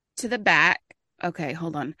to the back. Okay,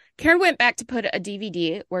 hold on. Karen went back to put a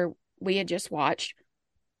DVD where we had just watched.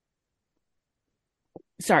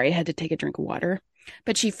 Sorry, I had to take a drink of water.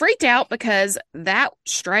 But she freaked out because that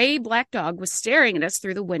stray black dog was staring at us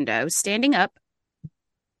through the window, standing on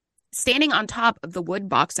top of the wood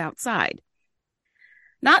box outside.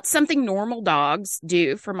 Not something normal dogs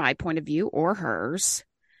do from my point of view or hers.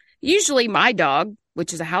 Usually my dog,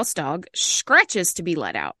 which is a house dog, scratches to be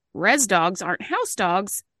let out. Res dogs aren't house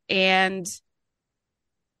dogs, and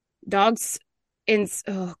dogs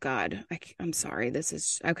oh God, I'm sorry. This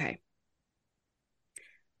is okay.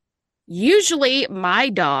 Usually my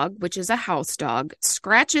dog, which is a house dog,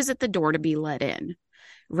 scratches at the door to be let in.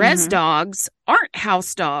 Res dogs aren't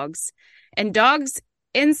house dogs, and dogs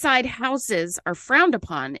inside houses are frowned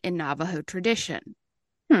upon in Navajo tradition.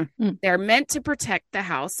 They're meant to protect the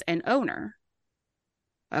house and owner.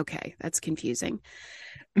 Okay, that's confusing.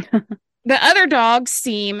 The other dogs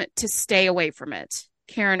seem to stay away from it.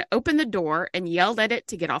 Karen opened the door and yelled at it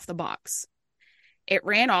to get off the box. It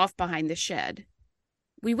ran off behind the shed.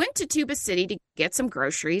 We went to Tuba City to get some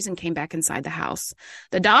groceries and came back inside the house.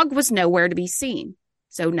 The dog was nowhere to be seen,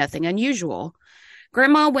 so nothing unusual.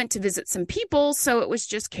 Grandma went to visit some people, so it was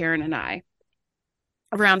just Karen and I.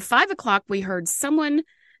 Around 5 o'clock, we heard someone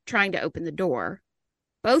trying to open the door.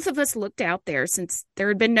 Both of us looked out there since there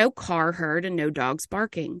had been no car heard and no dogs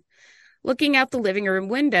barking. Looking out the living room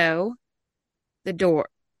window to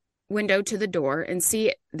the door, and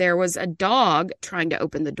see there was a dog trying to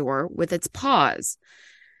open the door with its paws.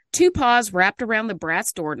 2 paws wrapped around the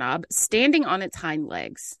brass doorknob, standing on its hind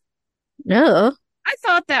legs. No. I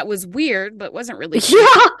thought that was weird, but wasn't really.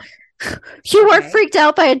 Yeah. You weren't freaked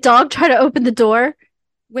out by a dog trying to open the door?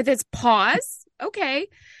 With its paws? Okay.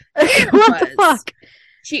 What the fuck?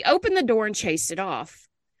 She opened the door and chased it off.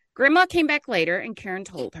 Grandma came back later and Karen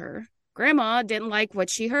told her. Grandma didn't like what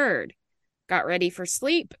she heard. Got ready for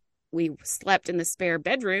sleep. We slept in the spare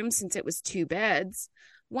bedroom since it was 2 beds.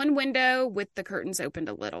 One window with the curtains opened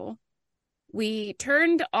a little. We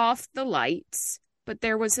turned off the lights, but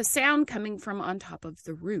there was a sound coming from on top of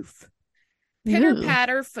the roof.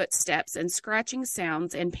 Pitter-patter footsteps and scratching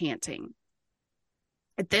sounds and panting.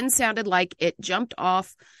 It then sounded like it jumped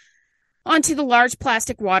off onto the large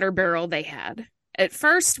plastic water barrel they had. At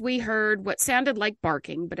first, we heard what sounded like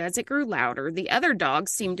barking, but as it grew louder, the other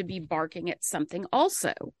dogs seemed to be barking at something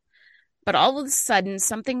also. But all of a sudden,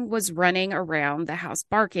 something was running around the house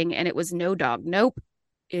barking, and it was no dog. Nope,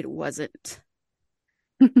 it wasn't.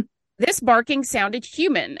 This barking sounded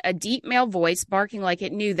human, a deep male voice barking like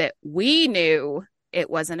it knew that we knew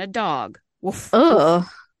it wasn't a dog. Woof, woof,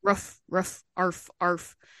 ruff, ruff, arf,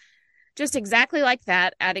 arf. Just exactly like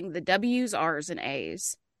that, adding the W's, R's, and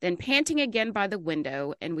A's. Then panting again by the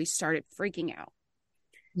window, and we started freaking out.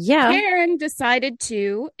 Yeah. Karen decided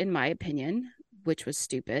to, in my opinion, which was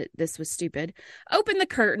stupid, this was stupid, open the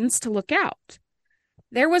curtains to look out.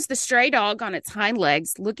 There was the stray dog on its hind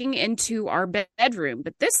legs looking into our bedroom,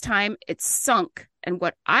 but this time it sunk, and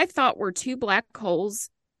what I thought were 2 black holes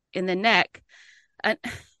in the neck,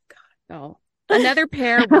 another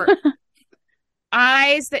pair were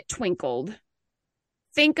eyes that twinkled.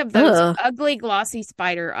 Think of those ugly, glossy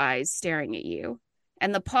spider eyes staring at you.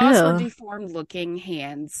 And the paws were deformed-looking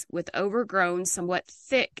hands with overgrown, somewhat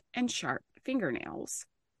thick and sharp fingernails.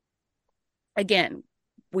 Again,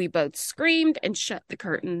 we both screamed and shut the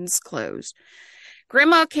curtains closed.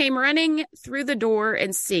 Grandma came running through the door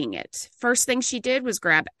and seeing it. First thing she did was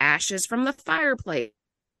grab ashes from the fireplace,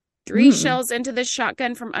 3 shells into the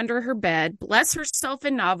shotgun from under her bed, bless herself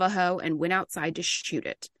in Navajo, and went outside to shoot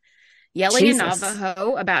it. Yelling in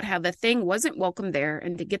Navajo about how the thing wasn't welcome there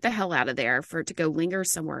and to get the hell out of there for it to go linger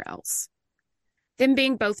somewhere else. Them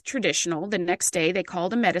being both traditional, the next day they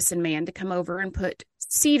called a medicine man to come over and put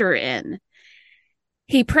cedar in.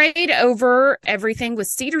 He prayed over everything with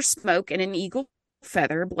cedar smoke and an eagle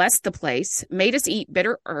feather, blessed the place, made us eat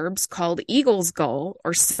bitter herbs called eagle's gull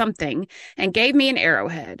or something, and gave me an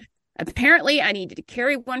arrowhead. Apparently, I needed to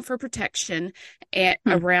carry one for protection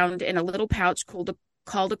around in a little pouch called a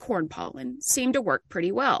corn pollen. Seemed to work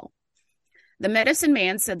pretty well. The medicine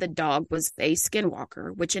man said the dog was a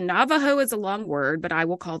skinwalker, which in Navajo is a long word, but I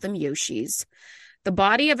will call them Yoshis. The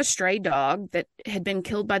body of a stray dog that had been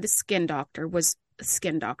killed by the skinwalker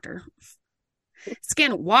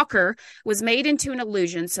was made into an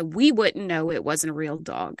illusion so we wouldn't know it wasn't a real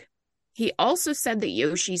dog. He also said that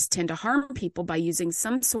Yoshis tend to harm people by using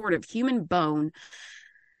some sort of human bone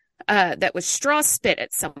that was straw spit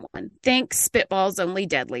at someone. Think spitballs, only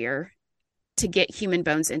deadlier, to get human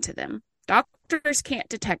bones into them. Doctors can't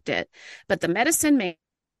detect it, but the medicine man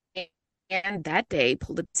that day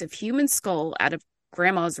pulled a piece of human skull out of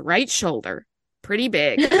Grandma's right shoulder, pretty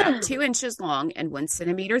big, about 2 inches long and 1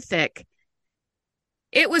 centimeter thick.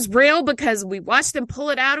 It was real because we watched them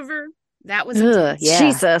pull it out of her. That was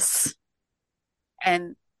Jesus.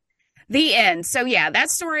 And the end. So yeah,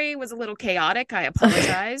 that story was a little chaotic. I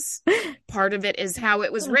apologize. Part of it is how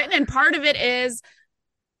it was written, and part of it is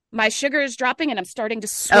my sugar is dropping and I'm starting to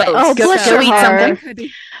sweat. Go eat something.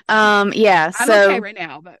 I'm okay right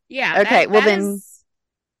now, but yeah. Okay, then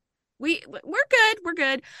We're good. We're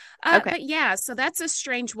good. Okay. But yeah, so that's a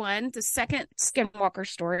strange one. The second Skinwalker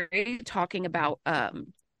story talking about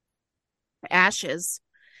ashes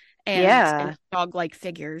and dog-like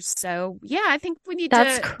figures. So yeah, I think we need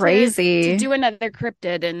That's crazy to do another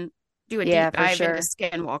cryptid and do a deep dive into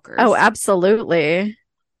Skinwalkers. Oh, absolutely.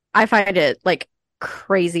 I find it like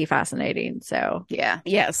crazy fascinating. So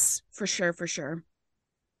yes, for sure.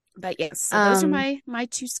 But yes, so those are my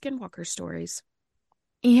two Skinwalker stories.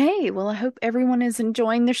 Yay. Well, I hope everyone is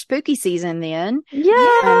enjoying their spooky season then.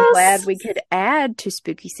 Yes. I'm glad we could add to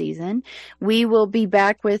spooky season. We will be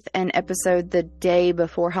back with an episode the day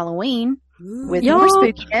before Halloween with more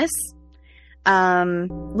spookiness.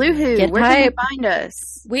 Luhu, where can you find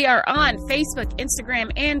us? We are on Facebook,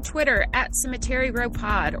 Instagram, and Twitter at Cemetery Row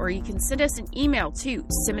Pod, or you can send us an email to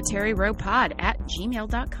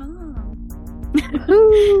cemeteryrowpod@gmail.com.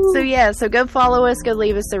 So go follow us, go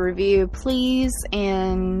leave us a review, please,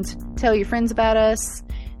 and tell your friends about us,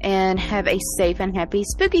 and have a safe and happy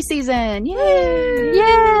spooky season. Yay!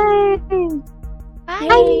 Yay! Bye!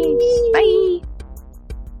 Bye!